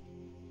werewolf?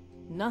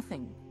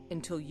 Nothing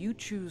until you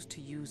choose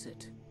to use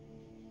it.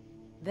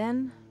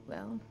 Then,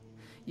 well,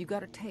 you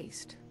got a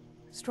taste.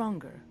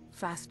 Stronger,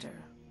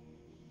 faster.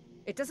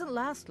 It doesn't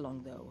last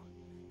long, though.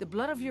 The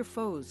blood of your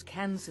foes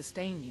can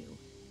sustain you,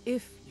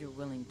 if you're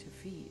willing to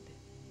feed.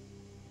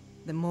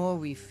 The more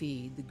we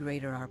feed, the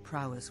greater our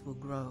prowess will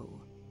grow.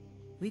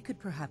 We could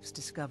perhaps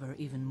discover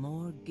even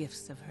more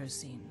gifts of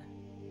Hircine.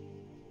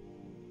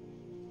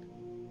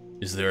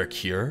 Is there a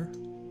cure?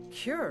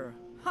 Cure?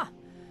 Ha!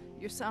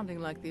 You're sounding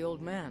like the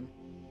old man.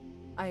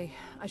 I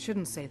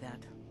shouldn't say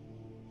that.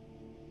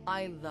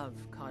 I love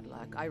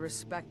Kodlak. I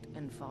respect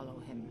and follow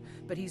him.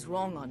 But he's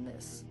wrong on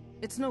this.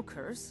 It's no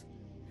curse.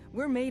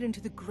 We're made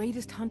into the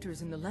greatest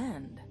hunters in the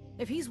land.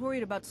 If he's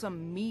worried about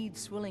some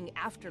mead-swilling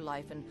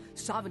afterlife in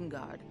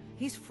Sovngarde,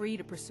 he's free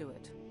to pursue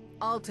it.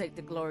 I'll take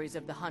the glories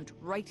of the hunt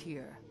right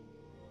here.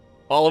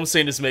 All I'm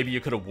saying is maybe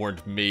you could have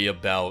warned me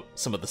about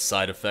some of the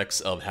side effects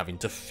of having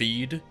to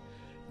feed,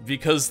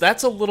 because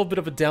that's a little bit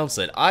of a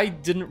downside. I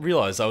didn't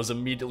realize I was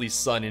immediately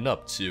signing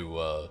up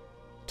to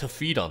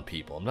feed on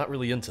people. I'm not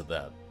really into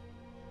that.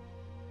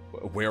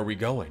 Where are we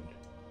going?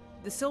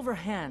 The Silver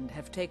Hand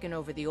have taken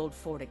over the old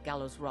fort at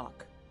Gallows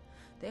Rock.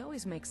 They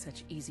always make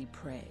such easy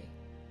prey.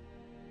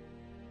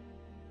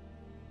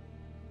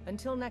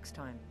 Until next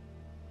time.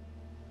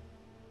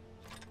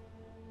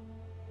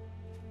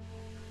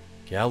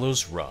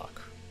 Gallows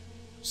Rock.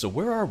 So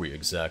where are we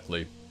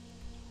exactly?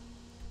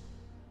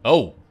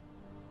 Oh.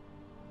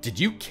 Did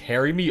you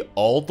carry me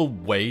all the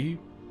way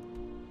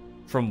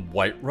from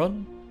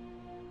Whiterun?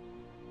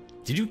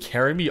 Did you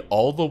carry me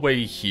all the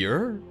way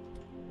here?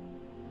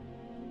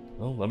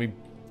 Well, let me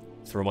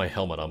throw my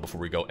helmet on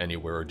before we go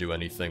anywhere or do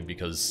anything,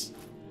 because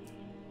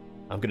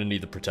I'm gonna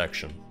need the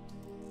protection.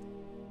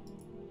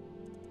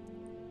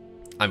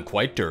 I'm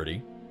quite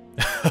dirty.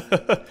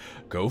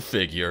 Go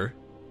figure.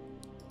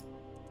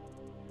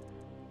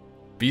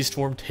 Beast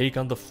form, take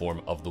on the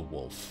form of the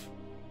wolf.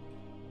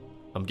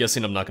 I'm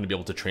guessing I'm not going to be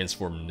able to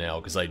transform now,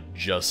 because I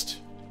just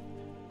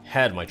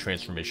had my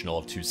transformation all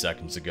of 2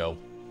 seconds ago.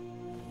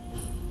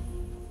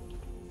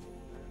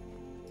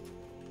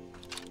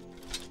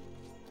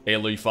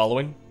 Ayla, are you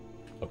following?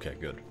 Okay,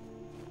 good.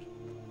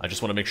 I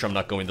just want to make sure I'm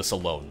not going this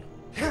alone.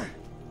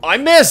 I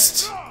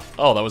missed!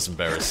 Oh, that was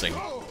embarrassing.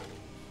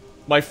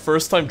 My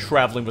first time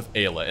traveling with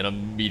Ayla, and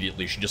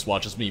immediately she just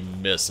watches me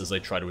miss as I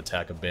try to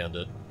attack a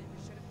bandit.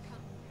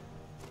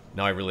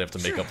 Now I really have to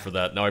make up for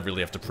that. Now I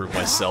really have to prove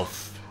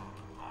myself.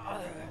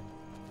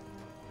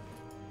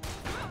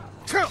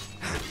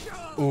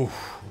 Ooh.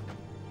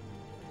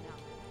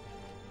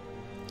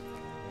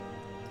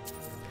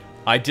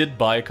 I did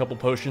buy a couple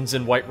potions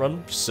in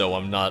Whiterun, so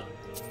I'm not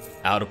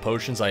out of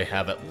potions. I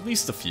have at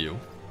least a few.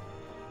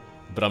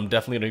 But I'm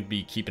definitely going to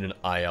be keeping an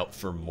eye out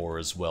for more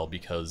as well,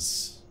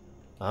 because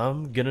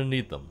I'm gonna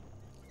need them.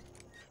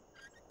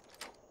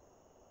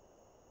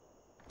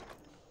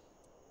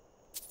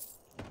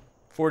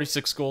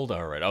 $46 gold?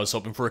 Alright, I was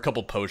hoping for a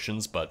couple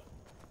potions, but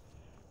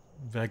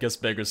I guess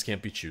beggars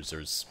can't be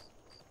choosers.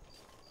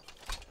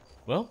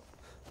 Well,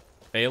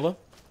 Ayla,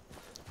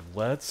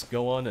 let's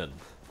go on in.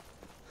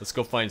 Let's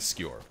go find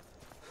Skior.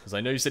 Because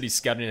I know you said he's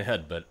scouting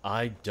ahead, but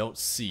I don't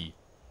see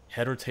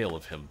head or tail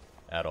of him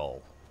at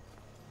all.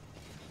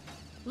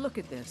 Look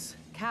at this.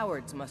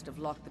 Cowards must have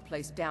locked the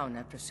place down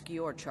after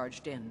Skior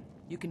charged in.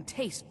 You can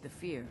taste the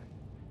fear.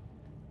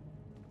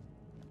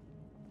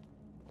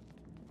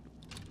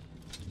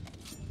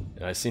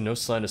 And I see no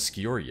sign of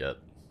Skior yet.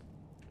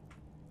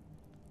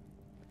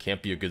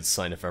 Can't be a good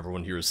sign if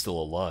everyone here is still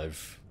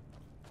alive.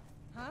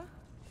 Huh?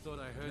 Thought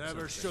I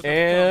heard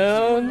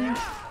And...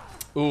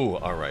 Ooh,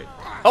 alright.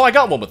 Oh, I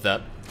got one with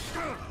that.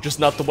 Just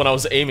not the one I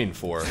was aiming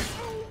for.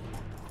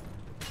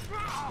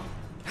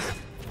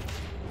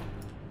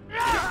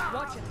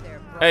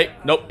 Hey,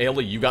 nope,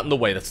 Ayla, you got in the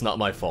way. That's not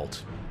my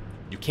fault.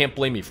 You can't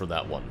blame me for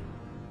that one.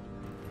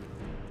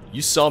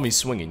 You saw me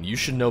swinging. You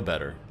should know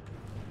better.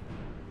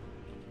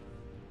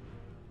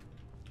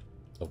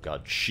 Oh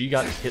god, she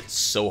got hit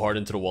so hard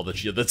into the wall that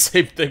she had that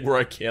same thing where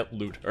I can't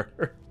loot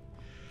her.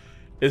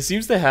 It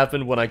seems to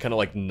happen when I kind of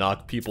like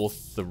knock people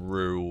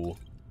through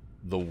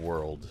the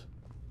world.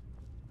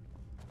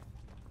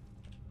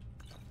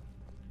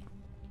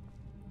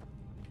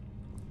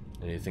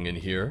 Anything in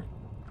here?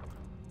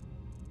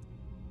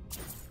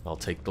 I'll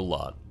take the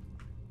lot.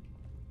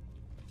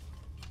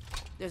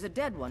 There's a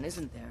dead one,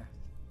 isn't there?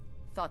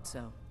 Thought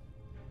so.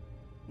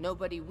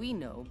 Nobody we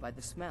know by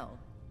the smell.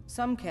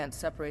 Some can't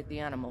separate the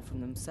animal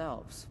from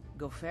themselves.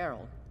 Go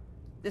feral.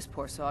 This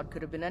poor sod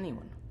could have been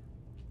anyone.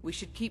 We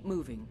should keep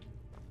moving.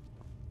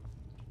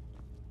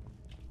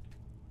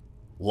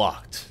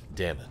 Locked.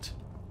 Damn it.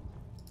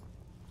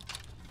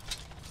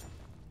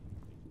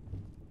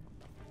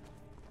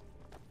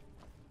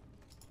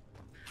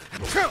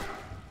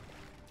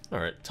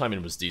 Alright,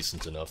 timing was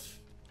decent enough.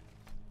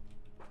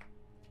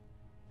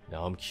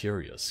 Now I'm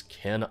curious,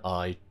 can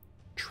I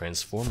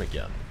transform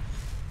again?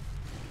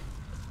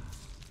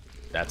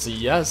 That's a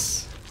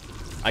yes.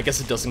 I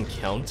guess it doesn't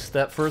count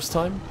that first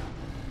time.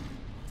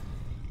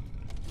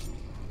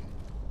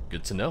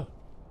 Good to know.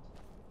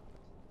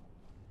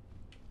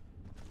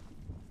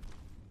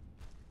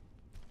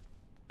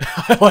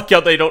 I like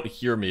how they don't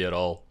hear me at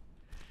all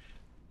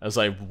as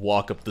I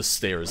walk up the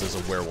stairs as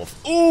a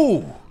werewolf.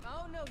 Ooh!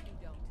 Oh, no, you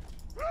don't.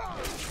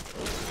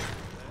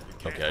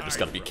 Okay, I just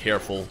gotta be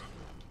careful.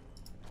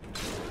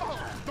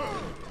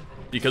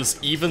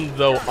 Because even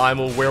though I'm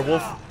a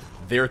werewolf,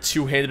 their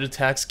two-handed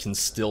attacks can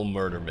still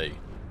murder me.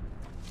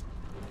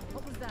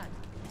 What was that?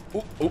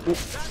 Ooh, ooh,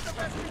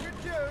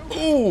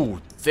 ooh!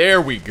 Ooh,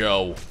 there we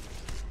go.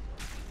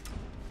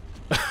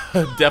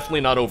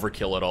 Definitely not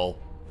overkill at all.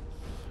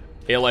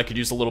 I could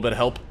use a little bit of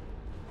help,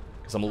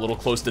 because I'm a little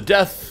close to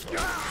death.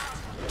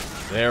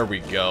 There we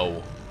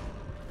go.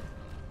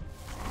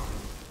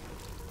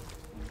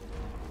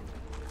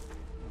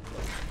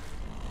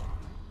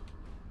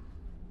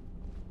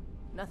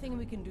 Nothing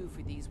we can do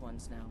for these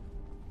ones now.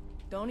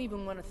 Don't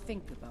even want to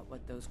think about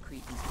what those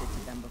cretins did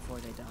to them before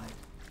they died.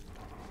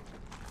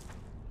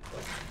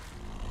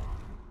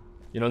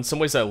 You know, in some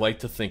ways I like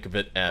to think of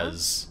it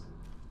as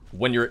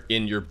when you're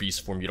in your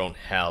beast form, you don't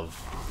have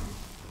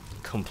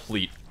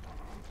complete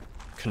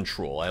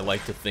control. I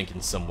like to think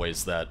in some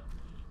ways that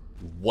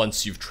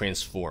once you've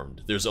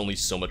transformed, there's only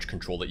so much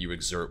control that you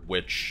exert,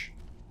 which...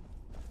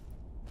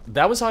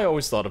 That was how I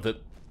always thought of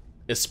it,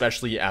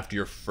 especially after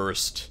your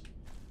first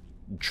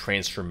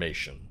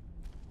transformation.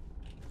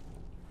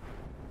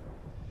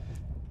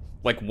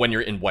 Like when you're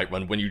in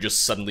Whiterun, when you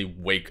just suddenly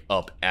wake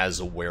up as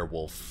a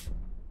werewolf.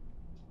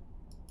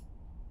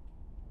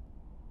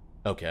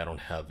 Okay, I don't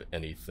have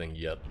anything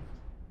yet.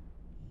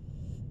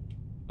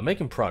 I'm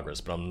making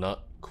progress, but I'm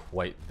not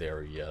quite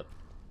there yet.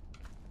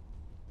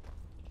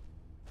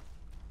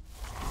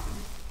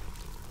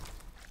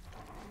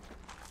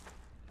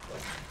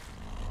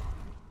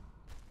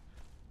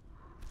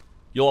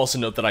 You'll also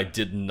note that I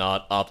did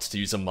not opt to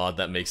use a mod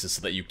that makes it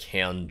so that you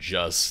can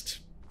just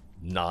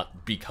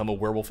not become a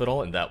werewolf at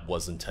all, and that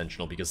was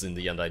intentional, because in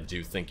the end I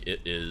do think it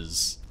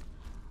is...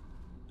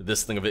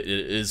 This thing of it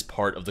is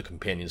part of the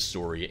companion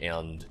story,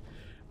 and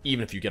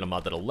even if you get a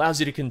mod that allows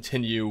you to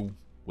continue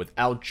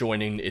without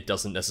joining, it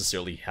doesn't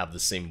necessarily have the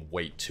same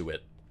weight to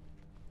it,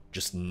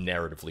 just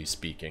narratively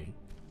speaking.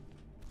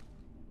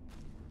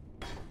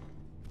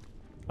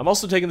 I'm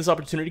also taking this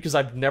opportunity because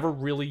I've never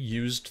really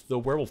used the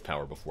werewolf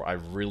power before. I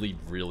really,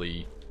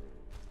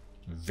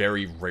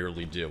 very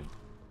rarely do.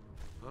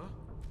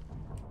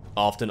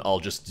 Often I'll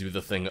just do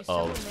the thing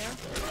of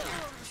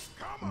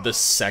the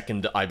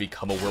second I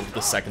become a werewolf,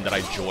 the second that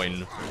I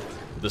join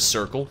the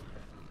circle.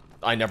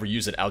 I never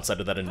use it outside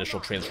of that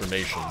initial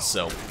transformation,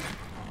 so...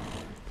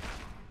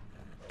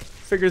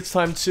 Figure it's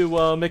time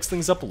to mix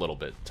things up a little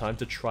bit. Time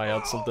to try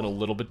out something a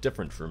little bit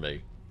different for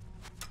me.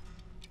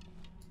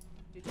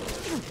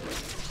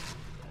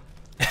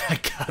 I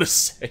gotta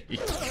say...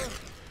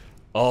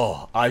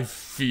 Oh, I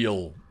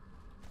feel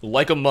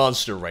like a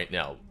monster right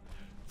now.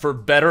 For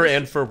better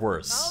and for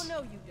worse. Oh,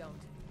 no, you don't.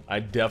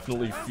 I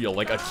definitely feel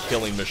like a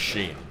killing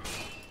machine.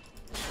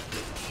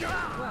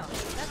 Well,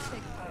 that's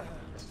taken care of.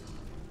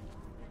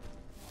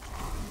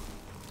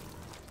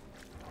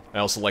 I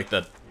also like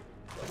that...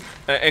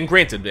 And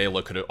granted,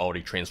 Ayla could have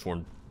already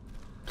transformed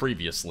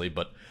previously,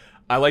 but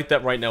I like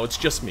that right now it's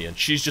just me, and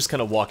she's just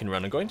kind of walking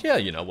around and going, yeah,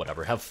 you know,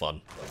 whatever, have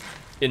fun.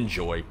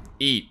 Enjoy.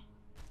 Eat.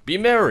 Be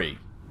merry.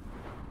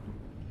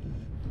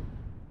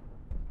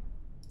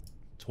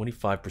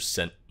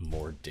 25%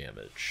 more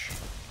damage.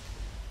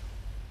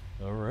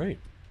 Alright.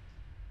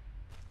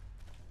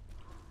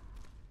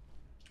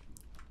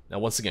 Now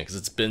once again, because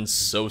it's been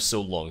so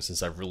long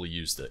since I've really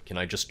used it, can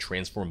I just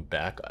transform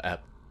back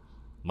at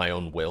my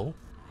own will?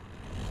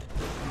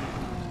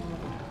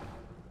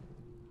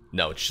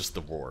 No, it's just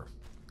the roar.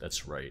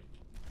 That's right.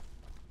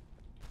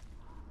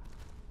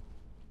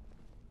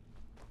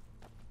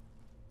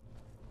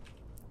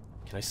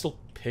 Can I still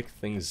pick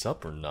things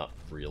up or not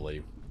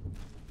really?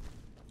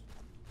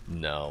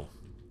 No.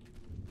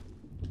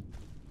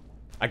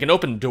 I can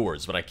open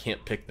doors, but I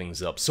can't pick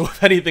things up. So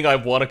if anything, I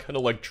want to kind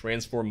of like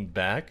transform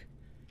back.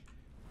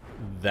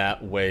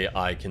 That way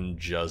I can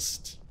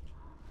just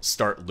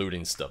start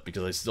looting stuff,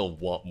 because I still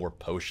want more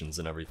potions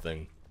and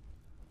everything.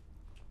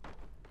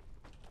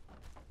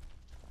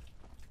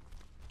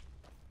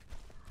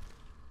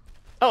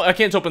 Oh, I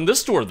can't open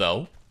this door,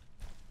 though.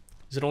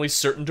 Is it only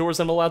certain doors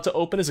I'm allowed to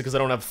open? Is it because I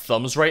don't have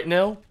thumbs right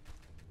now?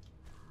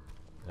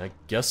 I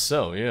guess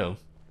so, yeah.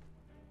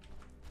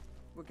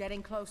 We're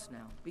getting close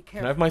now. Be careful.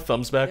 Can I have my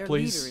thumbs back, Their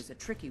please? leader is a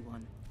tricky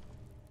one.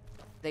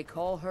 They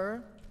call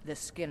her the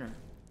Skinner.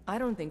 I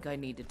don't think I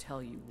need to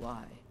tell you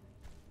why.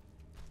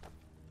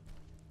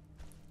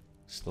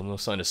 Still no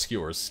sign of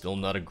skewers. Still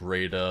not a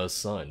great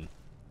sign.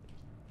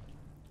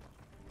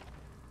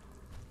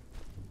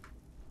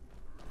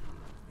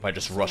 If I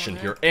just rush in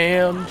here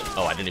and...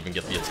 Oh, I didn't even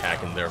get the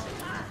attack in there.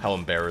 How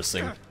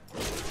embarrassing.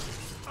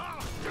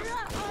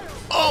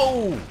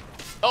 Oh!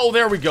 Oh,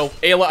 there we go.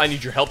 Ayla, I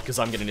need your help because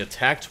I'm getting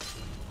attacked.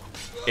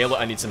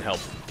 Ayla, I need some help.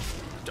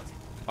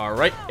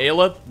 Alright,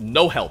 Ayla,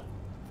 no help.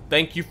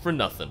 Thank you for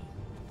nothing.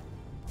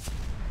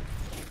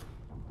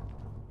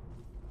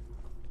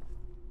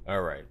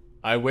 Alright.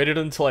 I waited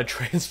until I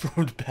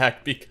transformed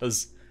back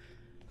because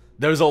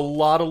there's a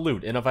lot of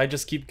loot, and if I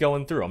just keep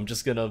going through, I'm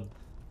just gonna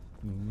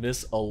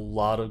miss a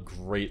lot of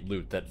great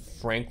loot that,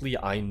 frankly,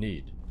 I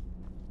need.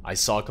 I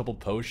saw a couple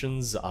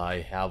potions, I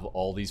have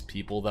all these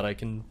people that I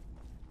can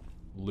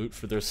loot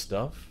for their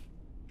stuff.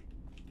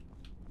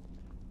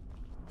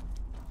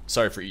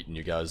 Sorry for eating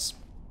you guys.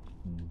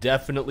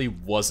 Definitely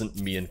wasn't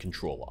me in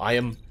control. I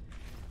am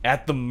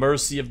at the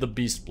mercy of the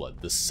beast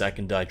blood the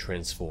second I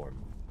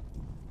transform.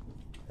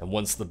 And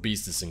once the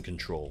beast is in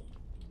control,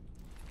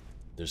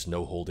 there's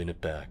no holding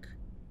it back.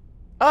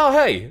 Oh,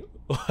 hey!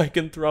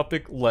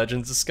 Lycanthropic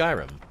Legends of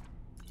Skyrim.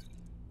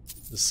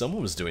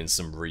 Someone was doing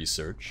some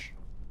research.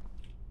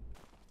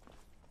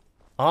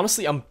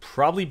 Honestly, I'm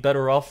probably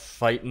better off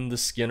fighting the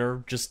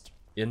Skinner just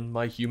in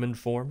my human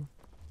form.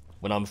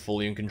 When I'm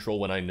fully in control,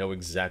 when I know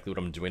exactly what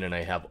I'm doing and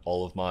I have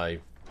all of my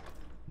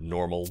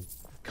normal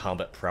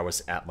combat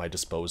prowess at my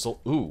disposal.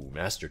 Ooh,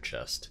 Master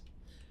Chest.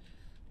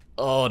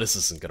 Oh, this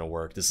isn't gonna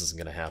work. This isn't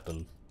gonna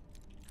happen.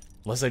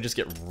 Unless I just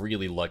get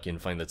really lucky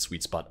and find that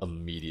sweet spot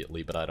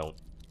immediately, but I don't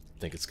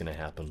think it's gonna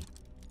happen.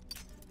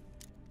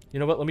 You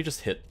know what? Let me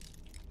just hit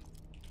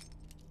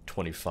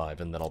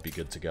 25 and then I'll be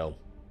good to go.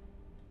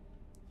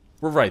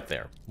 We're right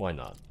there. Why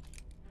not?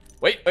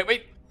 Wait, wait,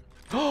 wait!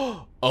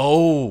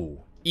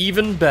 Oh!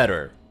 Even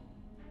better.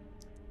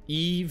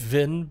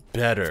 Even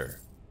better.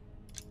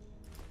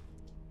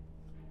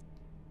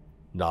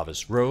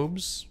 Novice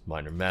robes,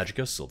 minor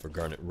magicka, silver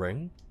garnet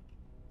ring.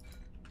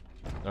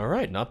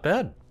 Alright, not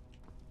bad.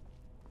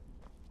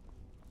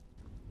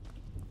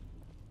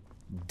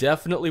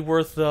 Definitely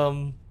worth,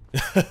 going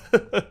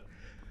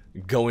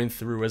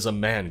through as a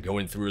man,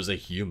 going through as a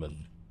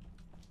human.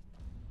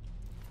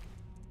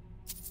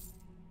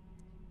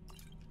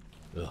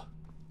 Ugh.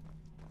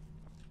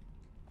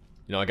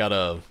 You know, I got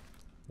a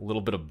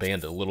little bit of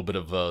bandit, a little bit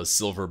of,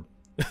 silver...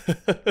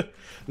 the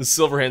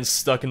silver hand's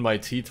stuck in my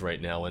teeth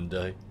right now, and,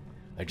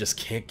 I just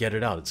can't get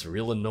it out. It's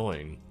real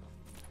annoying.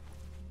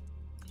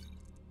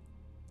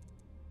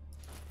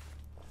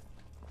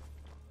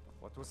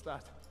 What was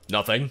that?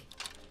 Nothing.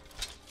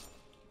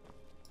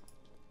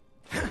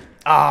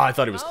 Ah, I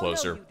thought he was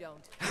closer.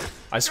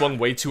 I swung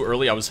way too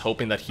early. I was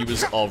hoping that he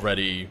was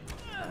already,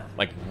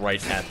 like,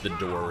 right at the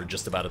door, or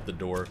just about at the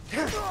door.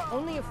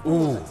 Only a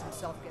fool lets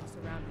himself get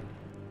surrounded.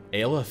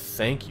 Ayla,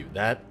 thank you.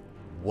 That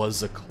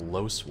was a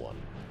close one.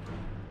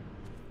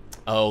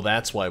 Oh,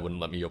 that's why it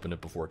wouldn't let me open it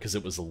before, because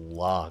it was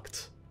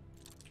locked.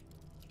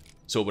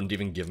 So it wouldn't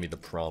even give me the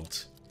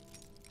prompt.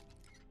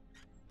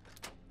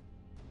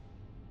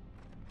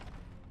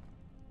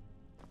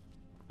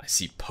 I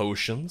see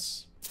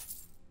potions.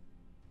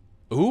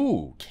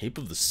 Ooh, Cape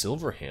of the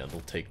Silver Hand.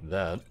 I'll take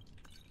that.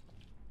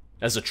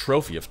 As a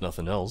trophy, if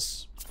nothing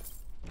else.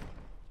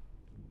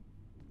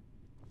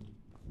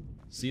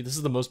 See, this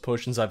is the most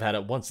potions I've had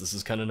at once. This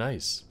is kind of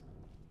nice.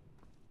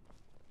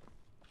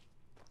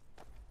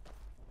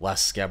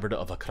 Last Scabbard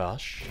of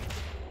Akrash.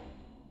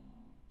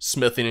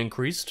 Smithing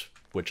increased,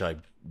 which I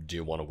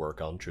do want to work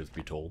on, truth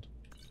be told.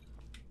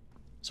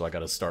 So I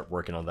gotta start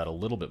working on that a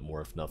little bit more,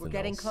 if nothing else. We're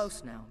getting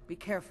close now. Be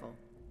careful.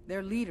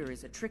 Their leader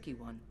is a tricky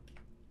one.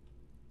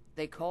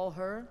 They call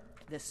her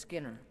the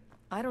Skinner.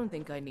 I don't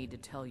think I need to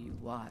tell you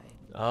why.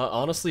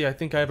 Honestly, I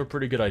think I have a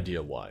pretty good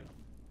idea why.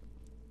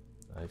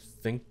 I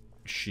think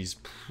she's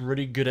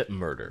pretty good at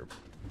murder.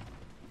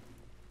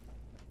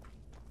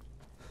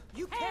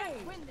 You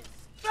can't win this.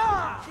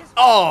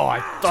 Oh, I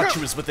thought she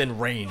was within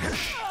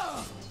range.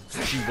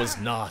 She was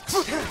not.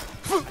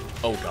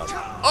 Oh, God.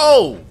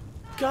 Oh,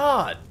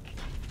 God.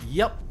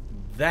 Yep,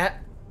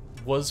 that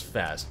was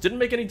fast. Didn't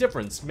make any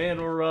difference, man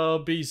or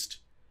beast.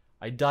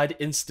 I died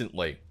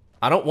instantly.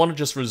 I don't want to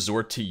just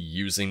resort to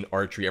using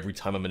archery every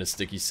time I'm in a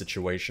sticky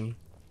situation.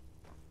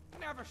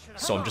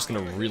 So I'm just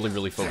going to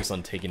really focus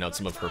on taking out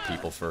some of her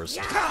people first.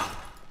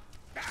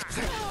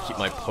 Keep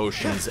my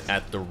potions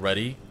at the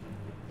ready.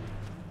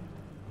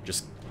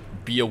 Just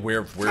be aware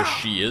of where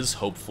she is.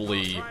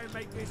 Hopefully,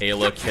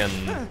 Ayla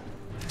can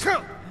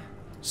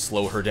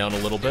slow her down a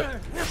little bit.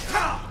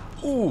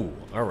 Ooh,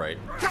 alright.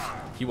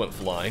 He went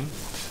flying.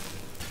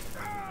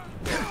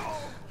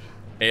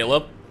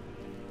 Ayla?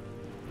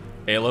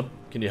 Ayla,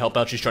 can you help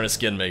out? She's trying to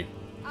skin me.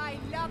 I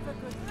love a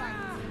good fight.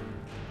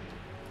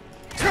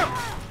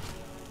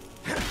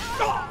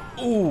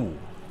 Ooh,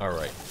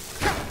 alright.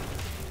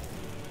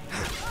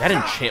 That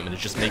enchantment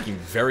is just making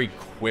very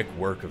quick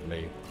work of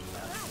me.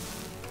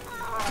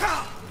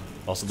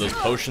 Also, those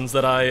potions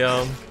that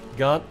I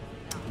got,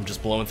 I'm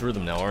just blowing through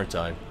them now, aren't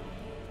I?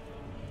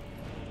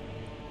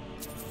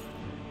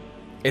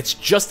 It's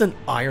just an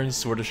iron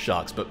sword of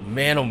shocks, but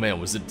man oh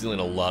man was it dealing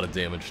a lot of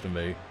damage to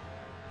me.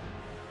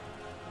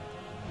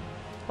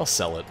 I'll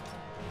sell it.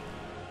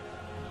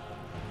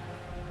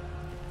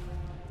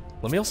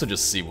 Let me also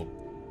just see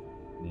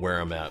where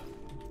I'm at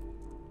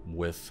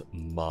with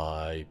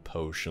my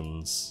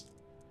potions.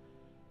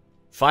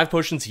 5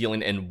 potions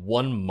healing and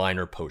 1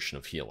 minor potion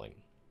of healing.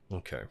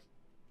 Okay.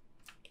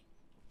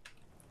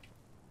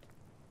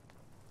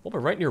 Well, we're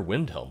right near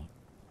Windhelm.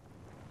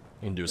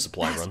 You can do a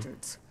supply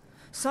Bastards.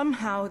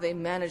 Somehow they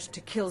managed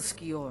to kill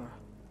Skior.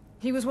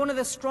 He was one of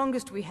the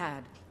strongest we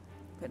had,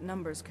 but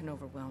numbers can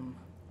overwhelm.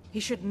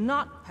 He should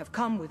not have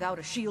come without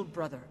a shield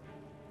brother.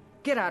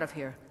 Get out of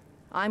here.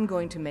 I'm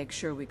going to make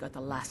sure we got the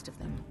last of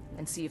them,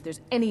 and see if there's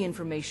any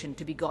information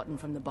to be gotten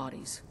from the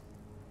bodies.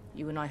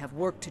 You and I have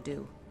work to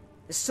do.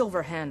 The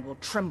Silver Hand will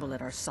tremble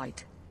at our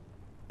sight.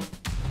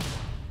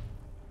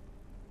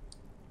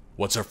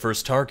 What's our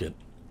first target?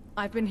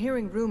 I've been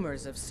hearing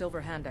rumors of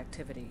Silver Hand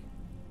activity.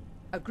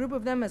 A group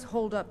of them has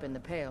holed up in the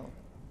Pale.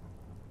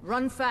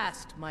 Run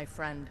fast, my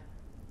friend.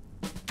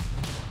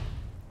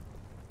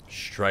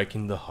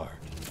 Striking the heart.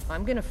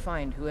 I'm gonna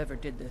find whoever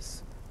did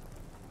this.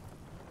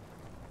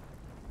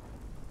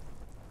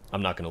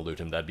 I'm not gonna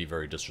loot him, that'd be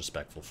very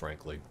disrespectful,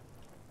 frankly.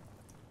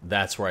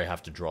 That's where I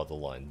have to draw the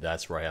line.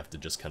 That's where I have to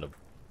just kind of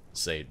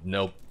say,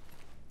 nope,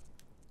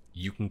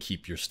 you can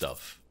keep your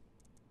stuff.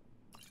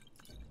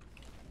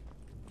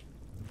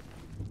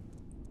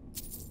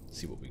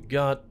 See what we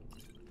got.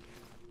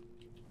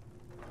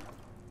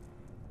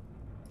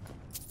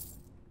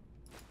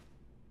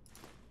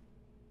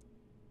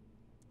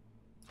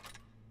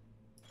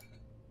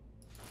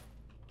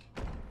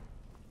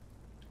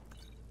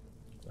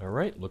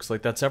 Alright, looks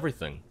like that's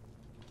everything.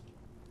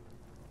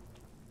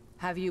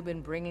 Have you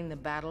been bringing the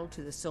battle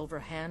to the Silver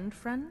Hand,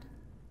 friend?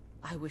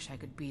 I wish I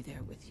could be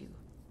there with you.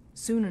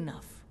 Soon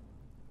enough.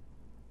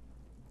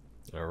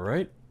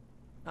 Alright.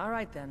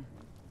 Alright then.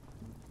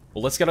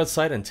 Well, let's get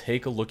outside and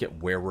take a look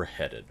at where we're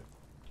headed.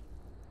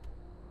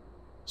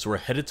 So we're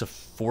headed to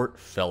Fort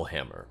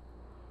Fellhammer,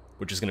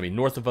 which is going to be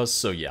north of us,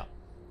 so yeah.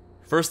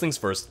 First things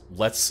first,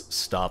 let's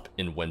stop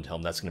in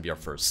Windhelm. That's going to be our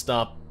first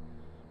stop.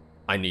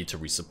 I need to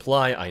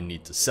resupply, I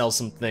need to sell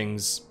some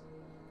things,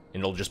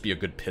 and it'll just be a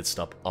good pit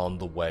stop on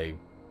the way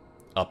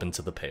up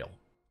into the Pale.